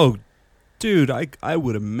 But Oh, dude, I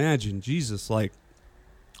would imagine, Jesus, like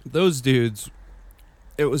those dudes.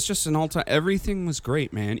 It was just an all-time. Everything was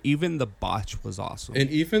great, man. Even the botch was awesome. and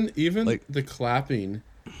even Like- the clapping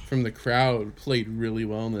from the crowd played really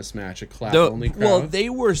well in this match. A clap only crowd. Well, they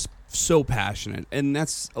were so passionate, and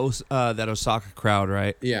that's that Osaka crowd,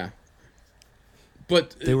 right? yeah.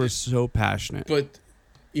 But They were so passionate. But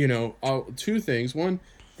two things. One,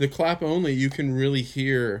 the clap only, you can really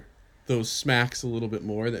hear those smacks a little bit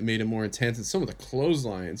more. That made it more intense. And some of the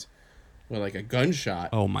clotheslines were like a gunshot.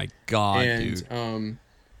 Oh my god, and dude!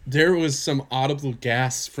 there was some audible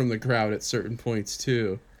gasps from the crowd at certain points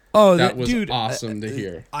too. Oh, That was dude, awesome to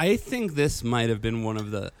hear. I think this might have been one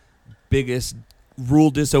of the biggest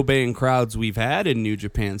rule disobeying crowds we've had in New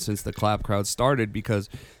Japan since the clap crowd started, because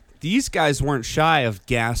these guys weren't shy of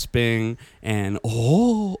gasping and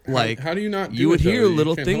how do you not? You would hear though?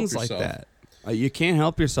 little things like that. You can't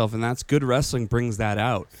help yourself, and that's good wrestling brings that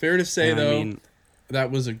out. Fair to say, though,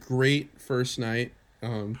 that was a great first night.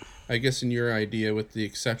 I guess in your idea, with the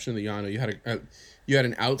exception of the Yano,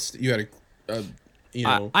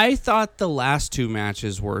 I thought the last two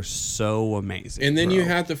matches were so amazing, and then bro. you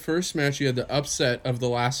had the first match. You had the upset of the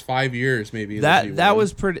last 5 years, maybe. That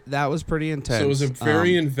was pretty intense. So it was a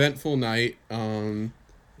very eventful night. I'm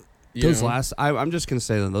just gonna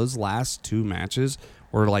say that those last two matches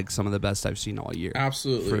were like some of the best I've seen all year.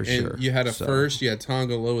 Absolutely, for and sure. You had you had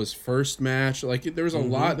Tonga Loa's first match. Like there was a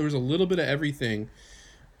lot. There was a little bit of everything,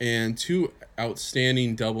 and two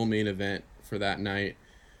outstanding double main event for that night.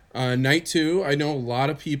 Night two, I know a lot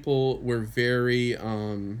of people were very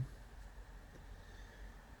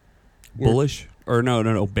bullish, or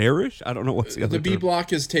no, bearish. I don't know what's the other. The B block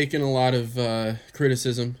has taken a lot of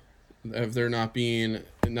criticism of there not being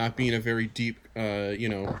a very deep,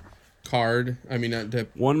 card. I mean,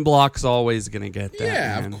 one block's always gonna get that.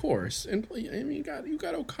 Yeah, man. of course. And I mean, you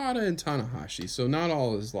got Okada and Tanahashi, so not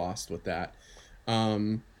all is lost with that.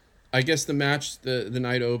 I guess the match, the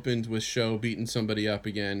night opened with Sho beating somebody up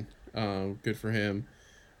again. Good for him.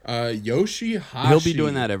 Yoshihashi. He'll be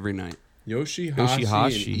doing that every night. Yoshihashi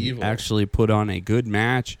and Evil actually put on a good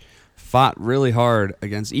match, fought really hard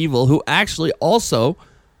against Evil, who actually also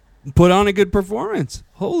put on a good performance.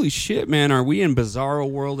 Holy shit, man. Are we in bizarro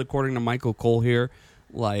world according to Michael Cole here?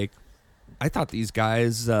 Like, I thought these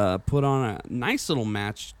guys put on a nice little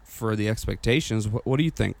match for the expectations. What do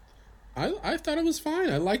you think? I thought it was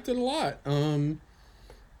fine. I liked it a lot.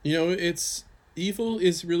 It's Evil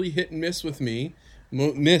is really hit and miss with me.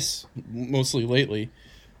 Mostly lately.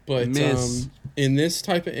 But in this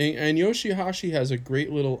type of... And Yoshihashi has a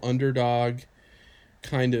great little underdog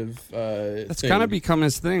kind of That's kind of become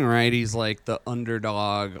his thing, right? He's like the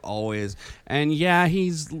underdog always. And yeah,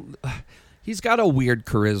 he's got a weird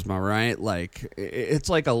charisma, right? Like, it's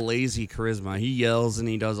like a lazy charisma. He yells and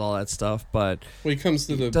he does all that stuff, but he comes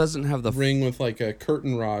to the doesn't have the ring with like a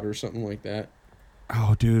curtain rod or something like that.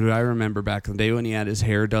 Oh, dude, I remember back in the day when he had his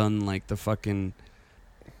hair done like the fucking...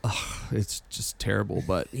 it's just terrible,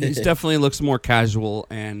 but he definitely looks more casual.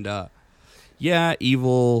 And yeah,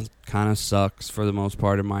 Evil kind of sucks for the most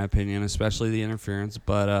part, in my opinion, especially the interference.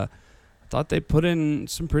 But I thought they put in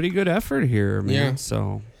some pretty good effort here, man. Yeah.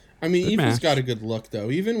 So... I mean, Evil's got a good look,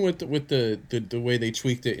 though. Even with the way they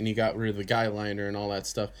tweaked it and he got rid of the guy liner and all that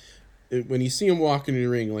stuff. When you see him walking in the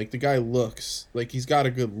ring, like, the guy looks like he's got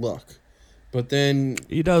a good look. But then...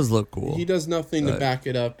 He does look cool. He does nothing to back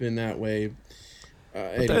it up in that way.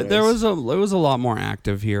 There was a lot more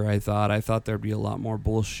active here, I thought. I thought there'd be a lot more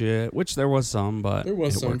bullshit, which there was some, but... There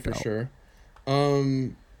was some, for sure.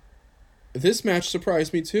 This match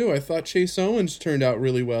surprised me, too. I thought Chase Owens turned out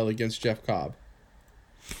really well against Jeff Cobb.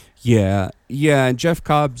 Yeah, and Jeff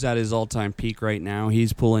Cobb's at his all-time peak right now.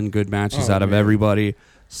 He's pulling good matches out of everybody.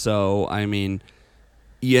 So, I mean,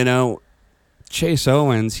 Chase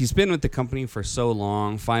Owens, he's been with the company for so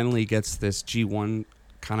long, finally gets this G1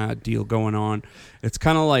 kind of deal going on. It's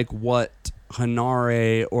kind of like what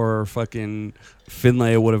Hanare or fucking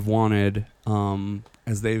Finlay would have wanted,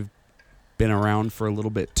 as they've been around for a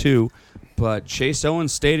little bit too. But Chase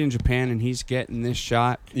Owens stayed in Japan, and he's getting this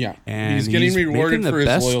shot. Yeah, and he's getting rewarded for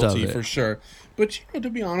his loyalty, for sure. But to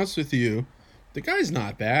be honest with you, the guy's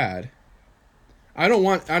not bad. I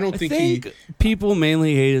think people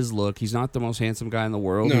mainly hate his look. He's not the most handsome guy in the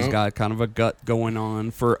world. No. He's got kind of a gut going on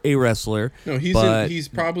for a wrestler. No, he's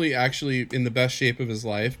probably actually in the best shape of his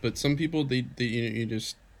life. But some people they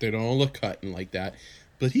don't look cutting like that.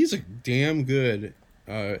 But he's a damn good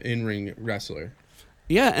in-ring wrestler.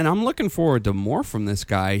 Yeah, and I'm looking forward to more from this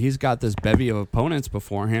guy. He's got this bevy of opponents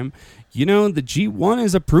before him. The G1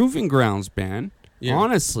 is a proving grounds, man. Yeah.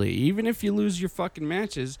 Honestly, even if you lose your fucking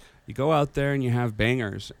matches, you go out there and you have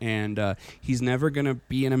bangers. And he's never going to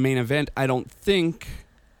be in a main event, I don't think.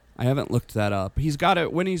 I haven't looked that up. He's got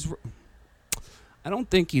it when he's... I don't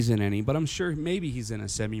think he's in any, but I'm sure maybe he's in a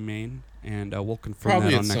semi-main. And we'll confirm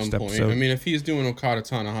probably that on at next some point. episode. I mean, if he's doing Okada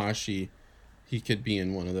Tanahashi... he could be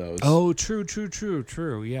in one of those. Oh, true,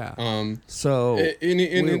 yeah. So... And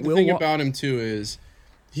the thing about him, too, is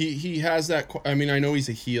he has that... I mean, I know he's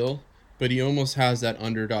a heel, but he almost has that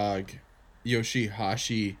underdog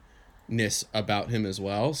Yoshihashi-ness about him as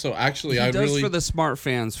well. So, actually, he does for the smart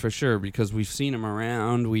fans, for sure, because we've seen him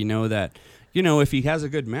around. We know that, you know, if he has a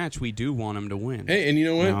good match, we do want him to win. Hey, and you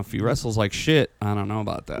know what? Now, if he wrestles like shit, I don't know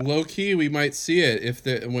about that. Low key, we might see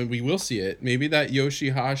it when we will see it. Maybe that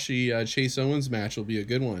Yoshihashi Chase Owens match will be a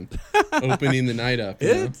good one, opening the night up.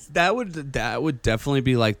 That would definitely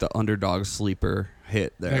be like the underdog sleeper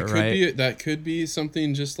hit there, right? That could be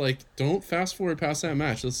something. Just like, don't fast forward past that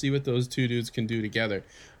match. Let's see what those two dudes can do together.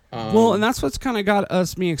 Well, and that's what's kind of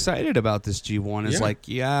got me excited about this G1 is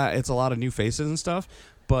it's a lot of new faces and stuff,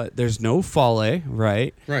 but there's no Fale,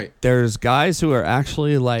 right? Right. There's guys who are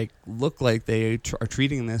actually look like they are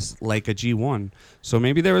treating this like a G1. So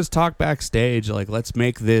maybe there was talk backstage like, let's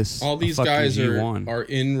make this all these guys are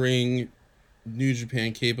in ring, New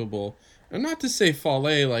Japan capable. And not to say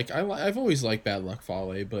Fale, like I've always liked Bad Luck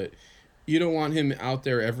Fale, but you don't want him out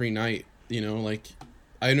there every night, you know, like.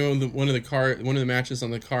 I know one of the matches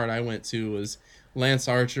on the card I went to was Lance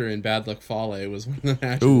Archer and Bad Luck Fale was one of the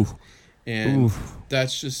matches. Ooh. And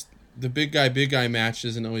that's just the big guy match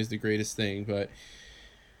isn't always the greatest thing, but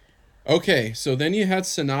okay, so then you had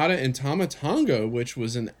Sonata and Tama Tonga, which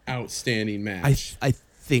was an outstanding match. I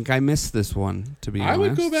think I missed this one, to be honest. I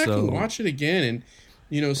would go back and watch it again, and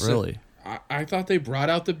you know, really, I thought they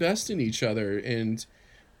brought out the best in each other, and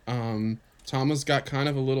Tama's got kind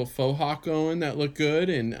of a little faux hawk going that looked good,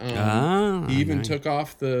 and he even took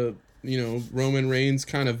off the, you know, Roman Reigns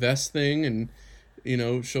kind of vest thing, and you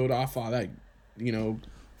know, showed off all that, you know,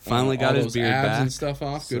 finally got his beard abs back and stuff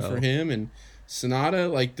off. Good for him. And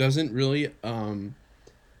Sonata doesn't really.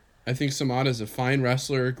 I think Sonata's a fine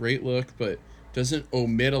wrestler, great look, but doesn't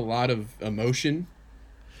omit a lot of emotion.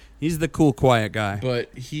 He's the cool, quiet guy.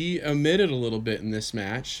 But he omitted a little bit in this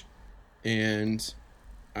match, and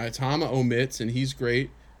Tama omits, and he's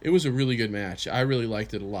great. It was a really good match. I really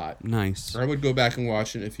liked it a lot. Nice. I would go back and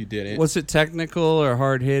watch it if you didn't. Was it technical or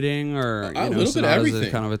hard hitting or a little bit of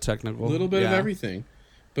everything? Kind of a technical. A little bit of everything.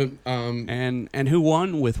 But and who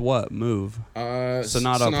won with what move?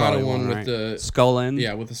 Sonata probably won with right? the skull end.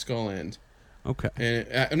 Yeah, with the skull end. Okay.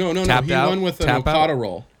 And no. He won with an Okada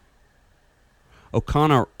roll.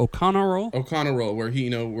 O'Connor roll. O'Connor roll, where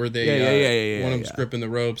where they one of them's gripping the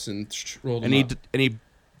ropes and rolled him up.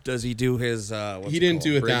 Does he do his? He didn't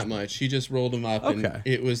do it that much. He just rolled him up, and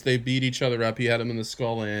they beat each other up. He had him in the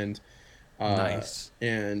skull end. Nice.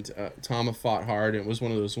 And Tama fought hard. And it was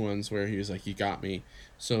one of those ones where he was like, "You got me."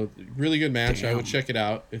 So really good match. Damn. I would check it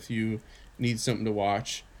out if you need something to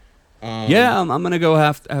watch. I'm gonna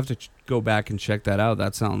have to go back and check that out.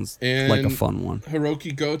 That sounds like a fun one.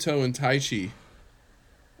 Hiroki Goto and Taichi.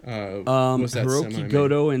 Hiroki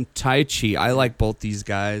Goto and Taichi. I like both these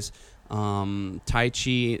guys.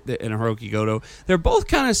 Taichi and Hiroki Goto. They're both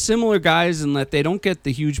kind of similar guys in that they don't get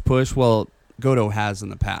the huge push. Well, Goto has in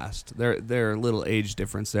the past. They're a little age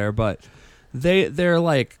difference there, but they're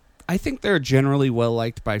like, I think they're generally well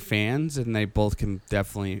liked by fans, and they both can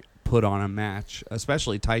definitely put on a match,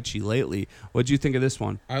 especially Taichi lately. What'd you think of this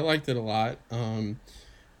one? I liked it a lot.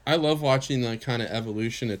 I love watching the kind of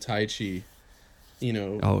evolution of Taichi.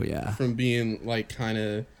 From being like kind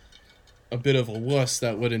of a bit of a wuss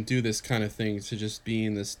that wouldn't do this kind of thing to just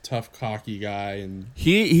being this tough, cocky guy. And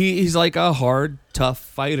he's like a hard, tough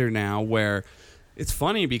fighter now, where it's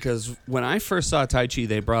funny because when I first saw Taichi,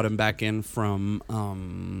 they brought him back in from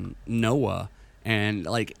Noah, and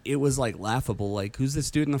like it was like laughable. Like, who's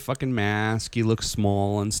this dude in the fucking mask? He looks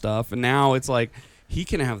small and stuff. And now it's like he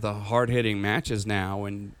can have the hard-hitting matches now,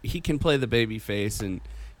 and he can play the baby face, and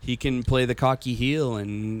he can play the cocky heel,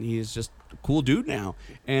 and he's just a cool dude now.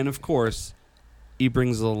 And, of course, he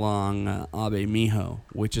brings along Abe Miho,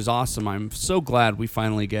 which is awesome. I'm so glad we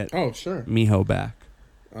finally get Miho back.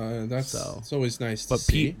 It's always nice to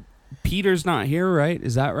see. Peter's not here, right?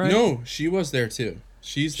 Is that right? No, she was there, too.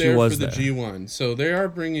 She's there for the G1. So they are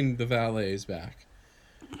bringing the valets back.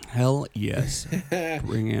 Hell yes.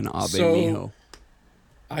 Bring in Abe Miho.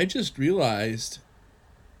 I just realized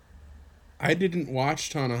I didn't watch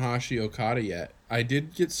Tanahashi Okada yet. I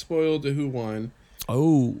did get spoiled to who won.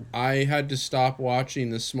 Oh. I had to stop watching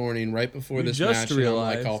this morning right before this match. And I'm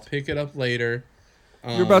like, I'll pick it up later.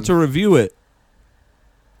 You're about to review it.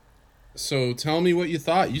 So tell me what you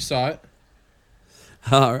thought. You saw it.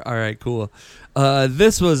 All right, cool.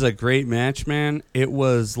 This was a great match, man. It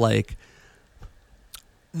was like,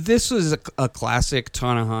 this was a classic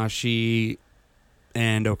Tanahashi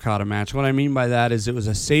and Okada match. What I mean by that is it was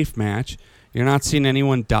a safe match. You're not seeing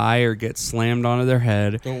anyone die or get slammed onto their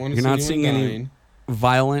head. You're not seeing any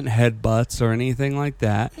violent headbutts or anything like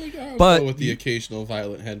that. I'll go with the occasional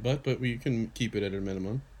violent headbutt, but we can keep it at a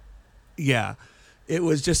minimum. Yeah. It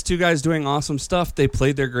was just two guys doing awesome stuff. They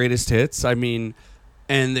played their greatest hits. I mean,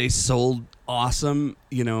 and they sold awesome.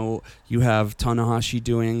 You have Tanahashi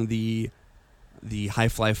doing the the high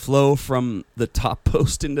fly flow from the top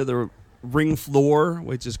post into the ring floor,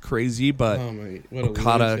 which is crazy, but what a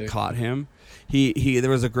Okada lunatic. caught him. He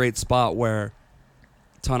there was a great spot where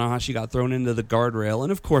Tanahashi got thrown into the guardrail,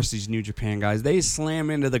 and of course these New Japan guys, they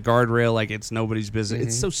slam into the guardrail like it's nobody's business.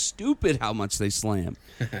 It's so stupid how much they slam.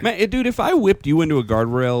 Man, dude, if I whipped you into a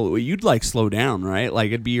guardrail, you'd like slow down, right? Like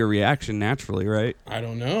it'd be your reaction naturally, right? I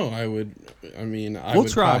don't know. I would We'll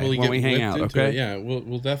would try probably when get we hang whipped out, into okay? it. Yeah,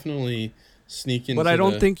 we'll definitely sneak into But I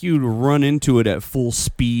don't the- think you'd run into it at full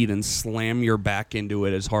speed and slam your back into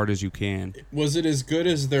it as hard as you can. Was it as good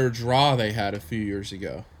as their draw they had a few years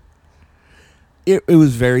ago? It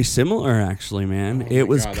was very similar, actually, man. Oh It my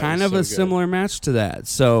was God, that kind was of so a good. similar match to that.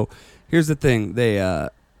 So here's the thing: they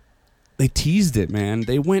teased it, man.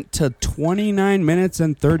 They went to 29 minutes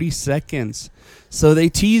and 30 seconds. So they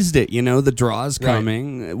teased it. You know, the draw's Right.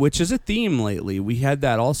 coming, which is a theme lately. We had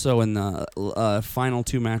that also in the final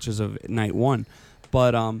two matches of night one,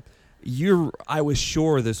 but I was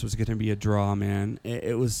sure this was going to be a draw, man.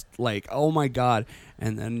 It was like, oh my God.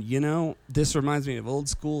 And then, you know, this reminds me of old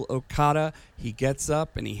school Okada. He gets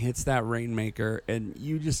up and he hits that Rainmaker. And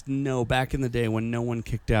you just know back in the day when no one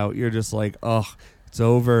kicked out, you're just like, oh, it's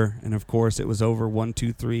over. And of course, it was over 1,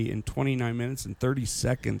 2, 3 in 29 minutes and 30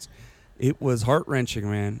 seconds. It was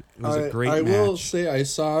heart-wrenching, man. It was a great I match. will say I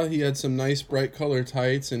saw he had some nice bright color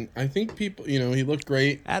tights, and I think people, he looked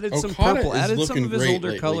great. Added some Okada purple, is added some looking of his great older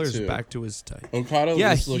lately, colors too. back to his type. Okada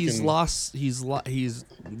Yeah, is looking... he's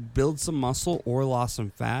built some muscle or lost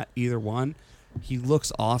some fat, either one. He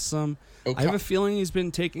looks awesome. I have a feeling he's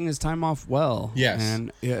been taking his time off well. Yes.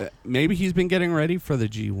 And maybe he's been getting ready for the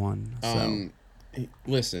G1. So.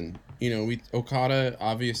 Listen, Okada,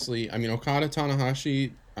 obviously, Okada,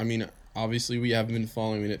 Tanahashi, obviously we haven't been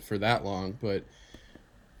following it for that long, but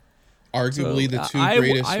arguably the two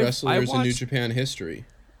greatest wrestlers in New Japan history.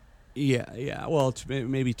 Yeah. Well, it's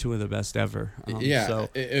maybe two of the best ever. So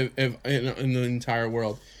if in the entire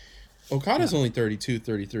world. Okada's only 32,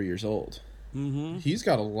 33 years old. Mm-hmm. He's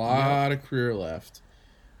got a lot of career left.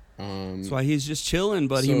 That's why he's just chilling,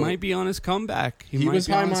 but he might be on his comeback. He was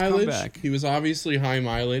high mileage. He was obviously high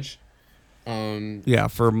mileage. Yeah.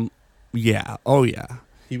 Oh, yeah.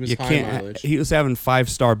 He was high mileage. He was having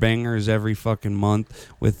 5-star bangers every fucking month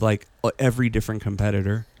with like every different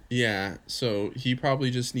competitor. Yeah, so he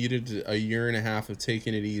probably just needed a year and a half of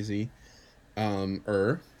taking it easy.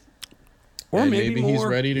 Or maybe he's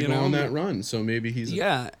ready to go on that run. So maybe he's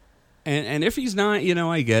and if he's not,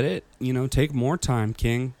 I get it. Take more time,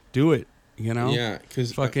 King. Do it. Yeah,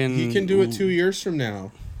 because fucking he can do it 2 years from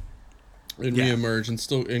now and reemerge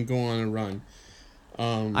and go on a run.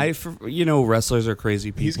 Wrestlers are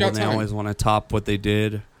crazy people, and they always want to top what they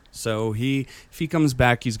did. So if he comes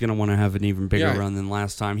back, he's gonna want to have an even bigger run than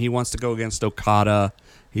last time. He wants to go against Okada.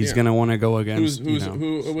 He's gonna want to go against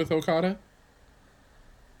who with Okada?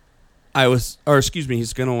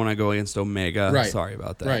 He's gonna want to go against Omega. Right. Sorry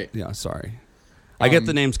about that. Right. Yeah, sorry. I get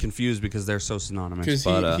the names confused because they're so synonymous.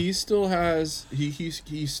 Because he still has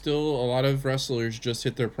he's still a lot of wrestlers just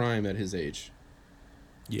hit their prime at his age.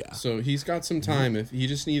 Yeah. So he's got some time. If he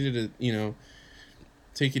just needed to,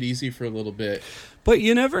 take it easy for a little bit. But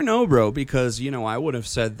you never know, bro, because I would have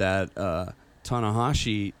said that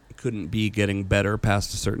Tanahashi couldn't be getting better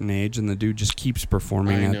past a certain age, and the dude just keeps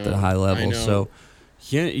performing at the high level. So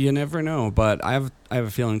you never know. But I have a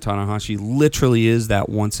feeling Tanahashi literally is that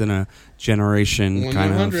once in a generation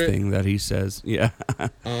kind of thing that he says. Yeah.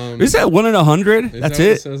 Is that 1 in 100? That's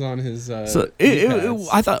it. It says on his. I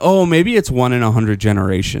thought, maybe it's 1 in 100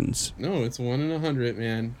 generations. No, it's 1 in 100,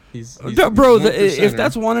 man. He's bro. If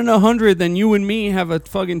that's 1 in 100, then you and me have a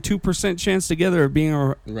fucking 2% chance together of being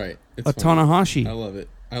a Tanahashi. I love it.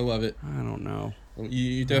 I don't know.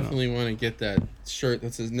 You definitely want to get that shirt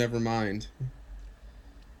that says "Never Mind."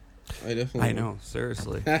 I know,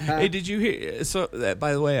 seriously. Hey, did you hear? So,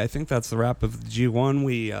 by the way, I think that's the wrap of the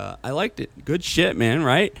G1. I liked it. Good shit, man.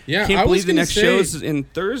 Right? Yeah. Can't believe the next show's in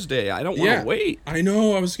Thursday. I don't want to wait. I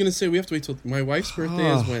know. I was gonna say we have to wait till my wife's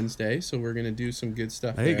birthday is Wednesday, so we're gonna do some good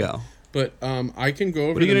stuff. There you go. But I can go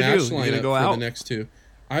over the match lineup for the next two.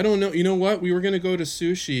 I don't know. You know what? We were gonna go to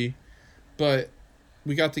sushi, but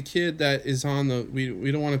we got the kid that is on the.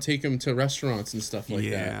 We don't want to take him to restaurants and stuff like that.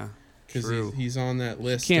 Yeah. Because he's on that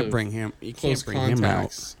list. You can't bring him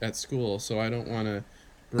out at school, so I don't want to.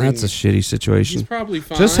 That's a shitty situation. He's probably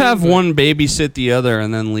fine. Just have one babysit the other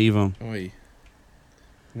and then leave them. Oy.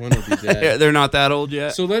 One will be dead. They're not that old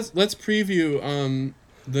yet. So let's preview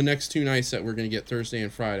the next two nights that we're gonna get Thursday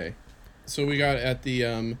and Friday. So we got at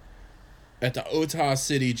the Ota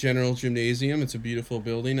City General Gymnasium. It's a beautiful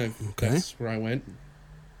building. That's where I went.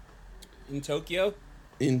 In Tokyo.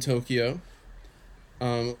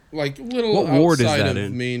 Like little What ward is outside that of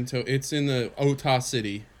in? Main. It's in the Otah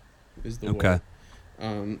City, is the Okay.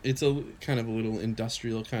 ward. It's a kind of a little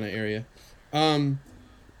industrial kind of area.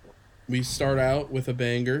 We start out with a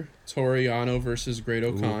banger: Toriano versus Great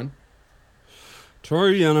O'Khan.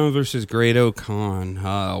 Toriano versus Great O'Khan.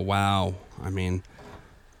 Wow. I mean,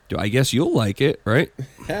 I guess you'll like it, right?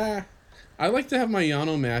 Yeah, I like to have my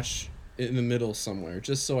Yano match in the middle somewhere,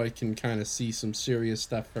 just so I can kind of see some serious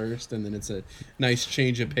stuff first, and then it's a nice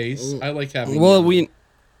change of pace. I like having. Well, Yano.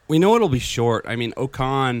 we know it'll be short. I mean,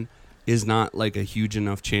 O'Khan is not like a huge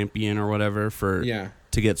enough champion or whatever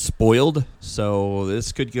to get spoiled. So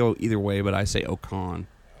this could go either way, but I say O'Khan.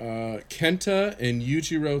 Kenta and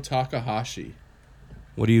Yujiro Takahashi.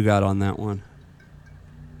 What do you got on that one?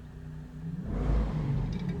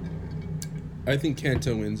 I think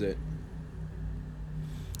Kenta wins it.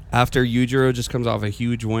 After Yujiro just comes off a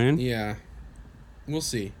huge win? Yeah, we'll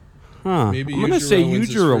see. Huh. Maybe I'm gonna say wins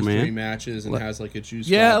his Yujiro, first man. 3 matches and has like a juice.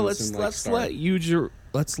 Yeah, let's let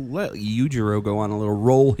Yujiro go on a little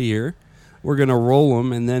roll here. We're gonna roll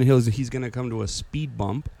him, and then he's gonna come to a speed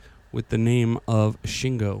bump with the name of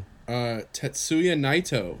Shingo. Tetsuya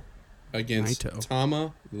Naito against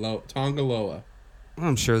Tonga Loa.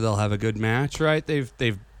 I'm sure they'll have a good match, right?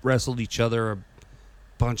 They've wrestled each other a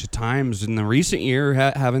bunch of times in the recent year,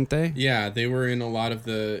 haven't they? Yeah, they were in a lot of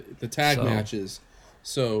the tag matches.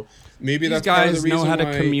 So maybe these that's part of guys the reason know how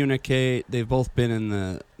why... to communicate. They've both been in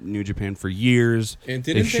the New Japan for years. And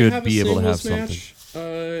didn't they should have be a able to have singles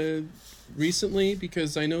something. match recently?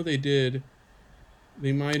 Because I know they did.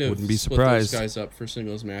 They might have Wouldn't be split surprised. those guys up for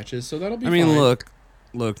singles matches, so that'll be. I mean, fine. look.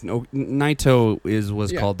 No, Naito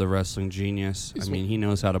was called the wrestling genius. He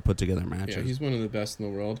knows how to put together matches. Yeah, he's one of the best in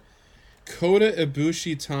the world. Kota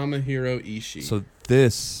Ibushi, Tomohiro Ishii. So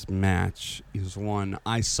this match is one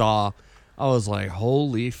I saw. I was like,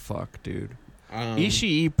 holy fuck, dude.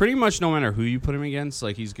 Ishii, pretty much no matter who you put him against,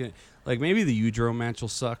 like he's gonna, like maybe the Yujiro match will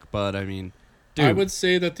suck, but I mean, dude. I would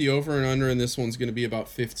say that the over and under in this one's going to be about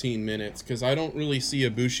 15 minutes because I don't really see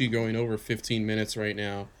Ibushi going over 15 minutes right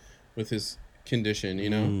now with his condition, you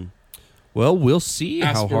know? Well, we'll see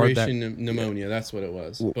how hard that... pneumonia, that's what it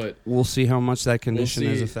was. But we'll see how much that condition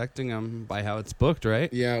is affecting him by how it's booked,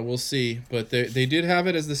 right? Yeah, we'll see. But they did have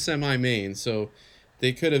it as the semi-main, so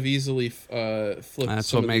they could have easily flipped.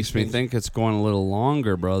 That's what makes me think it's going a little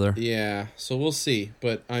longer, brother. Yeah, so we'll see.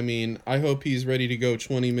 But, I mean, I hope he's ready to go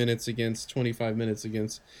 25 minutes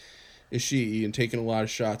against Ishii and taking a lot of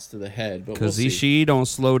shots to the head. Because Ishii don't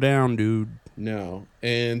slow down, dude. No.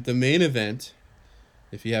 And the main event,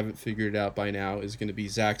 if you haven't figured it out by now, is going to be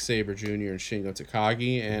Zack Sabre Jr. and Shingo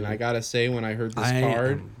Takagi. And I got to say, when I heard this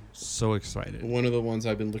card... I'm so excited. One of the ones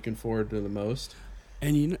I've been looking forward to the most.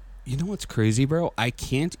 And you know what's crazy, bro? I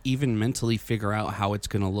can't even mentally figure out how it's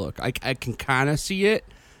going to look. I can kind of see it.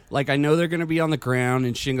 Like, I know they're going to be on the ground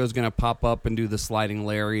and Shingo's going to pop up and do the sliding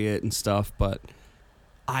lariat and stuff, but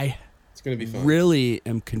it's going to be fun. Really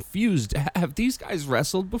am confused. Have these guys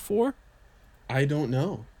wrestled before? I don't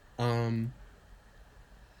know.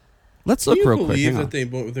 Let's look real quick. Can you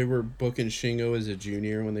believe that they were booking Shingo as a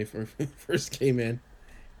junior when they first came in?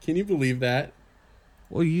 Can you believe that?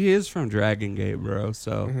 Well, he is from Dragon Gate, bro.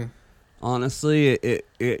 So honestly, it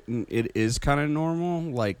is kind of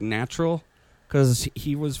normal, like natural, because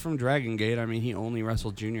he was from Dragon Gate. I mean, he only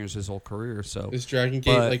wrestled juniors his whole career. So is Dragon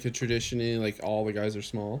Gate like a traditionally like all the guys are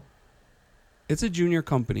small? It's a junior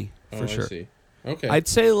company for sure. I see. Okay, I'd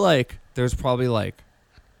say like there's probably like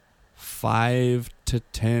 5 to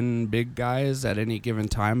 10 big guys at any given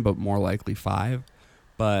time, but more likely 5.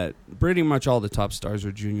 But pretty much all the top stars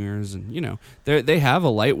are juniors, and you know they have a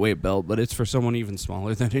lightweight belt, but it's for someone even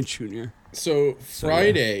smaller than a junior. So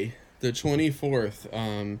Friday, the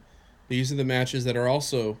 24th, these are the matches that are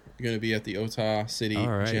also going to be at the Otah City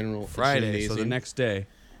General Friday, so the next day.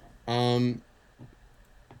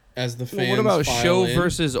 As the fans, what about Sho in,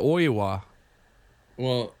 versus Oiwa?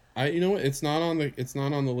 Well, you know what? It's not on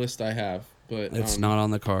the list I have, but it's not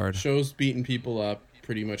on the card. Sho's beating people up,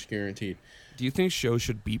 pretty much guaranteed. Do you think Sho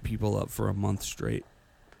should beat people up for a month straight?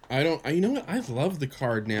 I don't. You know what? I love the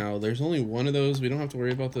card now. There's only one of those. We don't have to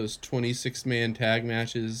worry about those 26-man tag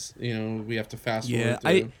matches. You know, we have to fast forward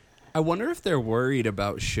through. I wonder if they're worried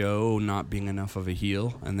about Sho not being enough of a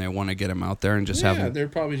heel, and they want to get him out there and just have him they're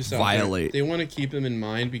probably just violate. Out there. They want to keep him in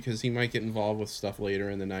mind because he might get involved with stuff later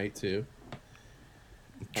in the night too.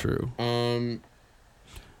 True.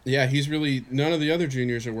 Yeah, he's really none of the other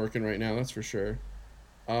juniors are working right now. That's for sure.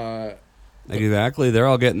 Exactly. They're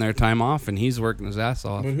all getting their time off, and he's working his ass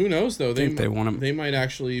off. But who knows, though? They want him. They might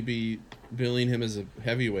actually be billing him as a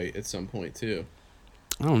heavyweight at some point, too.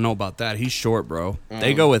 I don't know about that. He's short, bro.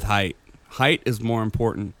 They go with height. Height is more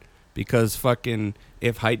important because fucking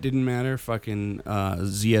if height didn't matter, fucking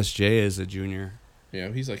ZSJ is a junior. Yeah,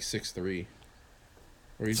 he's like 6'3".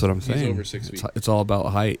 That's what I'm saying. He's over 6 feet. It's all about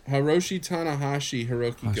height. Hiroshi Tanahashi,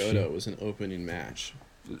 Hiroki Goto was an opening match.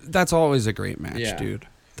 That's always a great match, Yeah. dude.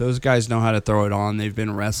 Those guys know how to throw it on. They've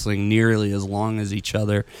been wrestling nearly as long as each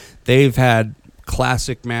other. They've had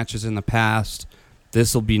classic matches in the past.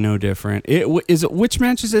 This will be no different. Which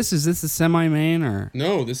match is this? Is this the semi-main or?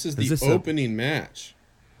 No, this is the opening match.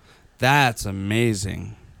 That's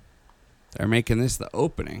amazing. They're making this the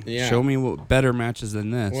opening. Yeah. Show me what better matches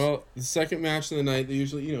than this. Well, the second match of the night, they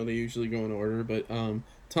usually go in order, but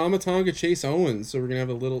Tama Tonga, Chase Owens. So we're gonna have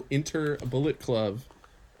a little Bullet Club.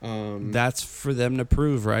 That's for them to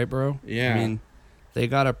prove, right, bro? Yeah. I mean, they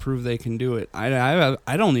gotta prove they can do it.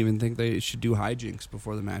 I don't even think they should do hijinks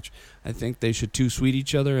before the match. I think they should sweet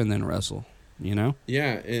each other and then wrestle. You know?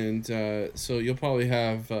 Yeah, and so you'll probably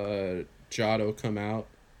have Jado come out.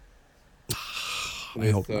 I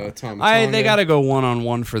hope not. Tama Tonga. They gotta go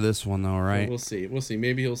 1-on-1 for this one, though, right? We'll see.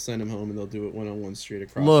 Maybe he'll send him home and they'll do it 1-on-1 straight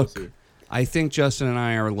across. Look, I think Justin and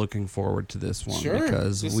I are looking forward to this one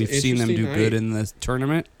because we've seen them do good in this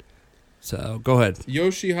tournament. So go ahead.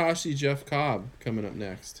 Yoshihashi, Jeff Cobb coming up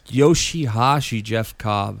next. Yoshihashi, Jeff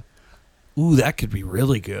Cobb. Ooh, that could be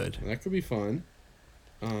really good. That could be fun.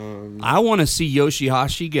 I want to see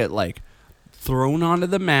Yoshihashi get thrown onto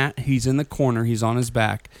the mat. He's in the corner. He's on his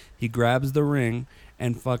back. He grabs the ring,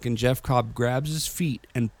 and fucking Jeff Cobb grabs his feet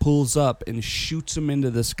and pulls up and shoots him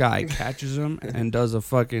into the sky, catches him, and does a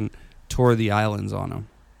fucking tour of the islands on him.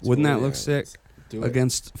 Wouldn't that look sick?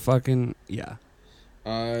 Against fucking, yeah.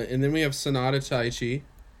 And then we have Sonata Taichi,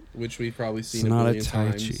 which we've probably seen a billion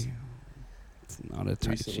times. Sonata Taichi.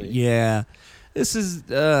 Recently. Yeah. This is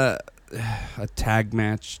a tag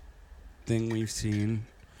match thing we've seen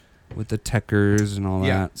with the Techers and all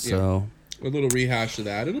that. So a little rehash of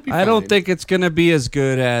that. It'll be I fine. don't think it's going to be as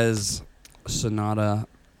good as Sonata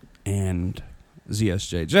and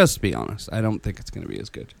ZSJ. Just to be honest, I don't think it's going to be as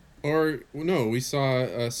good. Or, no, we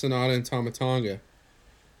saw Sonata and Tama Tonga.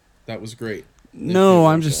 That was great. No,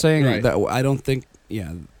 I'm just saying that I don't think,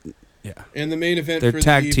 yeah. And the main event They're for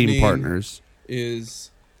tag the team evening partners.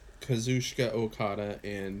 Is Kazuchika Okada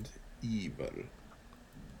and Evil.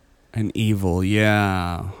 And Evil,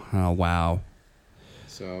 yeah. Oh, wow.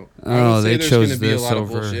 So, I would say they there's chose going to be a this lot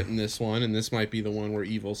over of bullshit in this one, and this might be the one where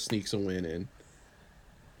Evil sneaks a win in.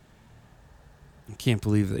 I can't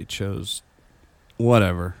believe they chose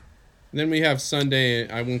whatever. Then we have Sunday.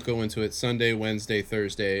 I won't go into it. Sunday, Wednesday,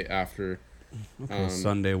 Thursday after. Okay,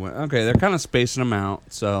 Sunday. Okay, they're kind of spacing them out.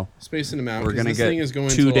 So spacing them out. We're gonna this get thing is going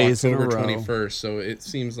 2 till days October in a row. 21st, so it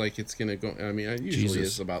seems like it's gonna go. I mean, it usually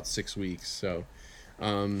is about 6 weeks. So,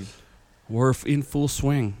 we're in full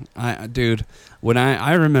swing. Dude, when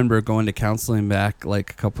I remember going to counseling back a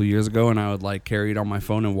couple years ago, and I would carry it on my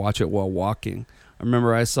phone and watch it while walking. I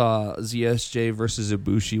remember I saw ZSJ versus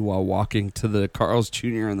Ibushi while walking to the Carl's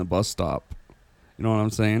Jr. in the bus stop. You know what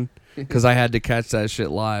I'm saying? Because I had to catch that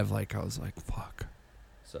shit live. I was like, fuck.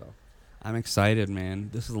 So, I'm excited,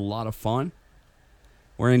 man. This is a lot of fun.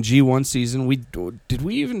 We're in G1 season. Did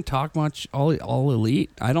we even talk much all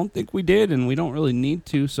elite? I don't think we did, and we don't really need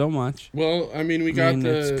to so much. Well, I mean, we got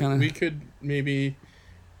we could maybe.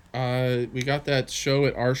 We got that show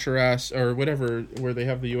at Arthur Ashe or whatever where they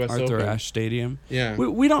have the U.S. Arthur Open. Ashe Stadium. Yeah.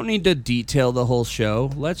 We don't need to detail the whole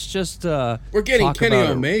show. Let's just we're getting talk Kenny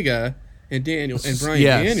about Omega and Brian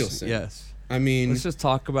Danielson. Yes. I mean, let's just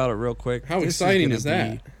talk about it real quick. How exciting is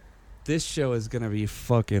that? This show is gonna be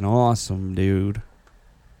fucking awesome, dude.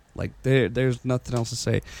 There's nothing else to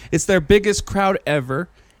say. It's their biggest crowd ever.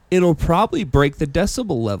 It'll probably break the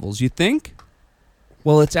decibel levels. You think?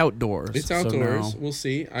 Well, it's outdoors. It's outdoors. So no. We'll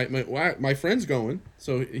see. My friend's going,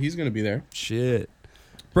 so he's going to be there. Shit.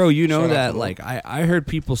 Bro, you know that, I heard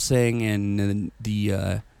people saying in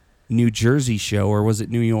the New Jersey show, or was it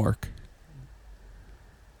New York?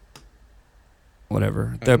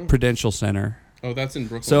 Whatever. The Prudential Center. Oh, that's in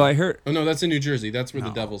Brooklyn. So I heard... Oh, no, that's in New Jersey. That's where the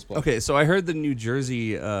Devils play. Okay, so I heard the New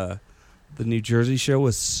Jersey show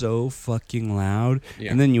was so fucking loud. Yeah.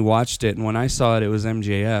 And then you watched it, and when I saw it, it was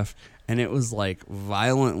MJF. And it was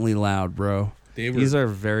violently loud, bro. These are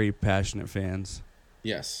very passionate fans.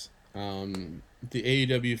 Yes. The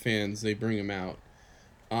AEW fans, they bring them out.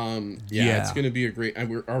 It's going to be a great...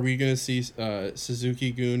 Are we going to see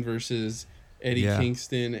Suzuki-gun versus Eddie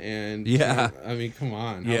Kingston? And I mean, come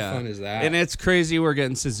on. How fun is that? And it's crazy we're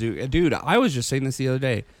getting Suzuki. Dude, I was just saying this the other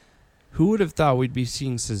day. Who would have thought we'd be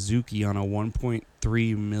seeing Suzuki on a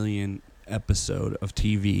 1.3 million episode of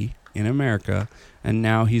TV in America, and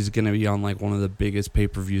now he's going to be on one of the biggest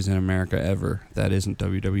pay-per-views in America ever that isn't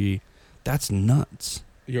WWE. That's nuts.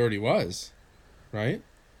 He already was, right?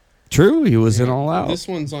 True, he was in Yeah. All Out. This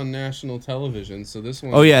one's on national television, so this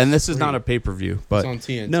one. Oh yeah, and this is not a pay-per-view, but It's on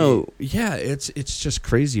TNT. no, yeah, it's just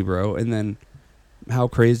crazy, bro. And then how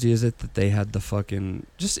crazy is it that they had the fucking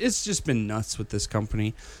it's just been nuts with this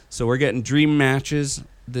company. So we're getting dream matches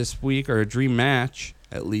this week, or a dream match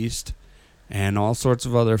at least, and all sorts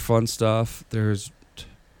of other fun stuff. They're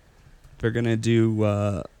gonna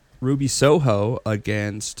do Ruby Soho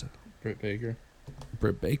against Britt Baker.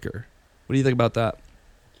 Britt Baker. What do you think about that?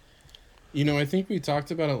 You know, I think we talked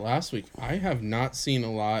about it last week. I have not seen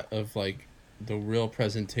a lot of like the real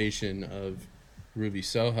presentation of Ruby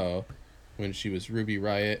Soho when she was Ruby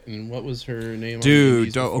Riot, and what was her name? on the Dude,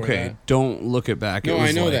 indies before that? don't look it back. No, It was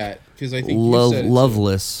I know like that because I think you said it too.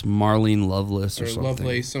 Loveless, Marlene Loveless, or Or something.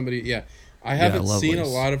 Lovelace, somebody. Yeah, I haven't seen a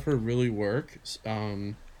Lovelace. lot of her really work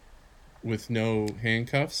with no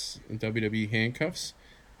handcuffs, WWE handcuffs.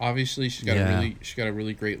 Obviously, she's got a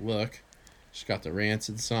really great look. She's got the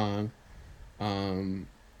Rancid song.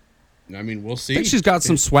 I mean, we'll see. I think she's got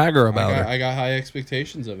some swagger about her. I got high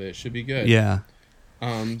expectations of it. It should be good. Yeah,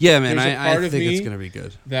 man. there's a I part of think me it's gonna be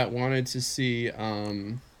good. that wanted to see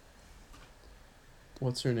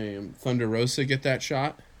what's her name, Thunder Rosa, get that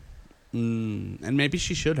shot. And maybe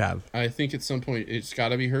she should have. I think at some point it's got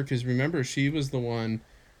to be her, because remember, she was the one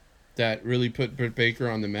that really put Britt Baker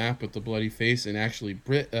on the map with the bloody face, and actually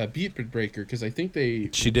beat Britt Baker, because I think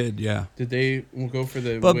She did, yeah. did they go for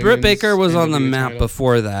the But Britt women's Baker was on the NWA map title?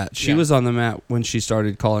 before that. She Yeah. was on the map when she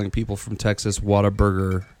started calling people from Texas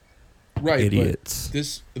Whataburger right, idiots.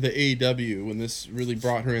 But the AEW, when this really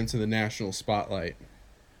brought her into the national spotlight,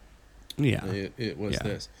 Yeah. it was Yeah.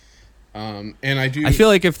 this. And I feel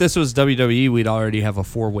like if this was WWE, we'd already have a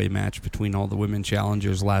 4-way match between all the women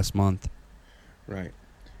challengers last month. right.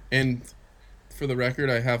 And for the record,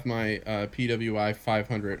 I have my PWI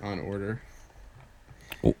 500 on order.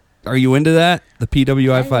 Are you into that? The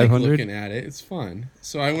PWI I like 500? looking at it. It's fun.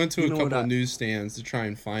 So I went to You a know couple what of newsstands to try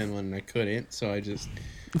and find one, and I couldn't. So I just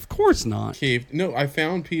Of course not. caved. No, I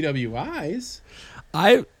found PWIs.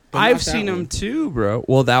 I've not that seen them one. too, bro.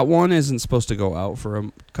 Well, that one isn't supposed to go out for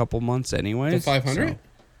a couple months anyways. The 500? so-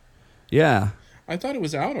 Yeah. I thought it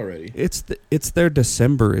was out already. It's their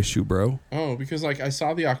December issue, bro. Oh, because like I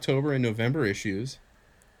saw the October and November issues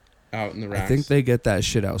out in the racks. I think they get that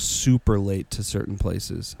shit out super late to certain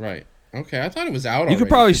places. Right. Okay, I thought it was out You already. could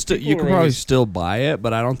probably 'cause still people were always- still buy it,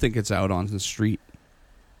 but I don't think it's out on the street.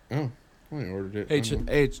 Oh, I ordered it. Hey, I don't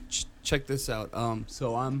know. check this out.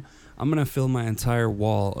 So I'm gonna fill my entire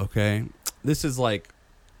wall. Okay, this is like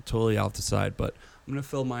totally off the side, but I'm gonna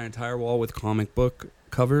fill my entire wall with comic book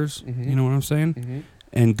covers. Mhm. You know what I'm saying? Mhm.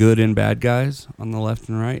 And good and bad guys on the left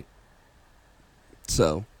and right.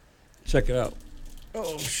 So, check it out.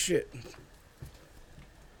 Oh shit!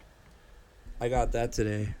 I got that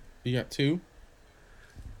today. You got two?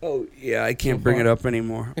 Oh yeah, I can't So bring far? it up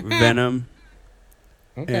anymore. Venom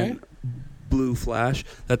Okay. and Blue Flash.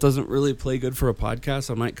 That doesn't really play good for a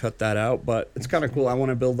podcast. I might cut that out, but it's kind of cool. I want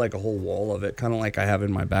to build like a whole wall of it, kind of like I have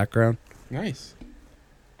in my background. Nice.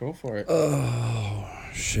 Go for it. Oh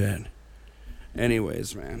shit.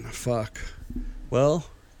 Anyways, man, fuck. Well,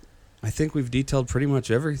 I think we've detailed pretty much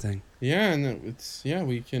everything. Yeah, and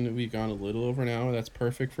we've gone a little over an hour. That's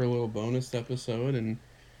perfect for a little bonus episode, and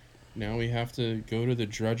now we have to go to the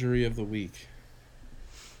drudgery of the week.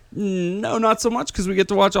 No, not so much because we get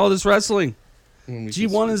to watch all this wrestling. When we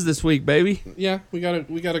G1 is this week, baby. Yeah, we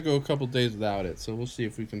gotta go a couple days without it, so we'll see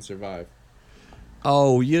if we can survive.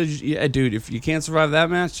 Oh, yeah, dude, if you can't survive that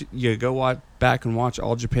match, you go back and watch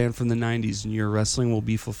All Japan from the 90s and your wrestling will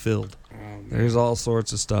be fulfilled. Oh, man. There's all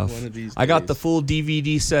sorts of stuff. One of these I got the days. full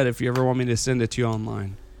DVD set if you ever want me to send it to you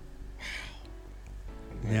online.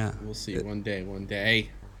 Yeah. We'll see one day.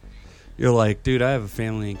 You're like, dude, I have a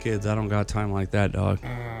family and kids. I don't got time like that, dog.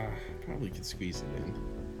 Probably could squeeze it in.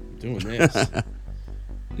 I'm doing this.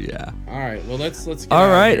 Yeah. All right, well let's get All out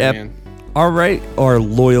of right, here, man. All right, our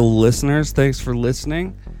loyal listeners, thanks for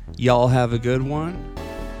listening. Y'all have a good one.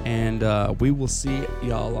 And we will see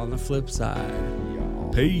y'all on the flip side.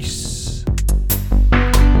 Y'all. Peace.